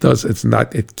 it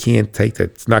can't take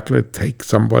that. It's not going to take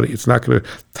somebody, it's not going to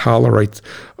tolerate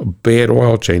bad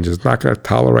oil changes. It's not going to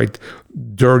tolerate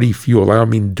dirty fuel. I don't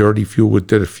mean dirty fuel with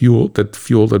the fuel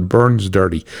that burns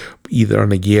dirty, either on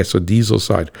the gas or diesel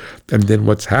side. And then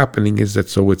what's happening is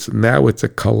that it's a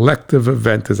collective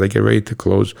event as I get ready to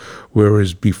close,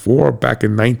 whereas before, back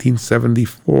in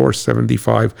 1974,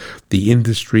 75, the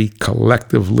industry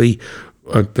collectively,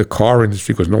 the car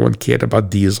industry, because no one cared about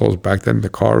diesels back then, the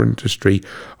car industry,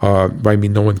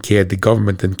 no one cared, the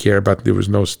government didn't care about, there was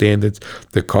no standards.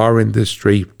 The car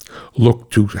industry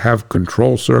looked to have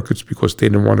control circuits because they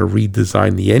didn't want to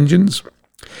redesign the engines.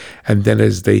 And then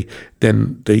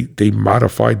they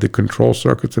modified the control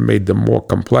circuits and made them more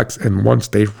complex. And once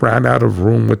they ran out of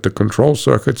room with the control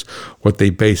circuits, what they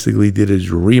basically did is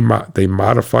they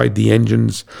modified the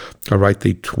engines. All right,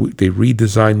 they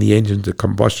redesigned the engines, the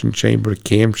combustion chamber,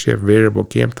 camshaft, variable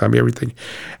cam time, everything.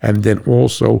 And then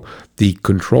also the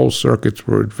control circuits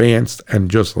were advanced.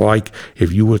 And just like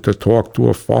if you were to talk to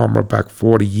a farmer back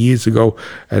 40 years ago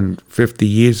and 50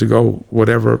 years ago,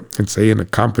 whatever, and say in a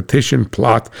competition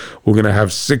plot, we're going to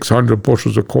have 600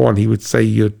 bushels of corn, he wouldn't say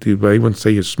you're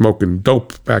smoking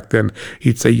dope back then.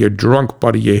 He'd say you're drunk,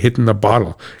 buddy, you're hitting the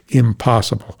bottle.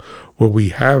 Impossible. Well, we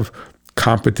have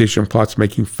competition plots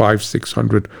making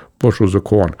 500-600 bushels of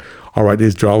corn. All right,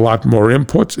 is there a lot more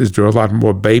inputs? Is there a lot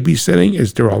more babysitting?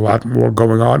 Is there a lot more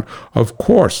going on? Of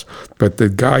course, but the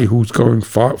guy who's going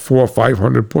 400 or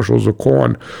 500 bushels of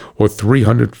corn or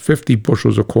 350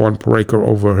 bushels of corn per acre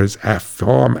over his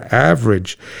farm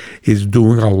average is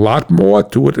doing a lot more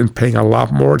to it and paying a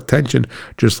lot more attention,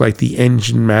 just like the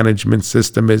engine management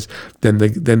system is, than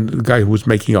the guy who's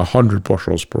making 100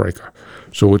 bushels per acre.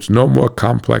 So it's no more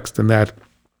complex than that.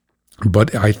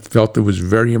 But I felt it was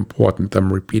very important,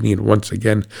 I'm repeating it once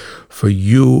again, for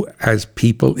you as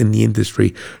people in the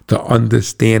industry to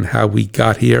understand how we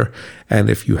got here. And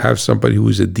if you have somebody who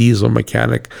is a diesel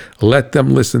mechanic, let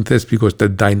them listen to this, because the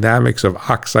dynamics of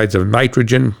oxides of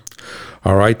nitrogen,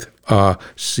 all right,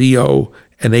 CO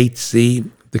and HC,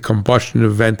 the combustion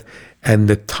event, and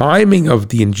the timing of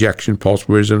the injection pulse,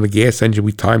 whereas in the gas engine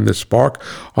we time the spark,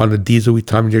 on the diesel we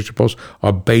time injection pulse,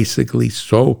 are basically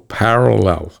so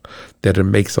parallel that it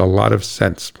makes a lot of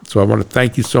sense. So I want to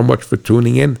thank you so much for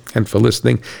tuning in and for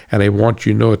listening, and I want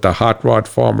you to know that the Hot Rod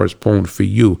Farmer is pulling for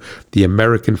you, the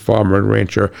American farmer and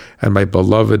rancher, and my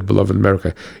beloved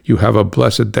America. You have a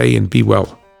blessed day and be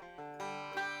well.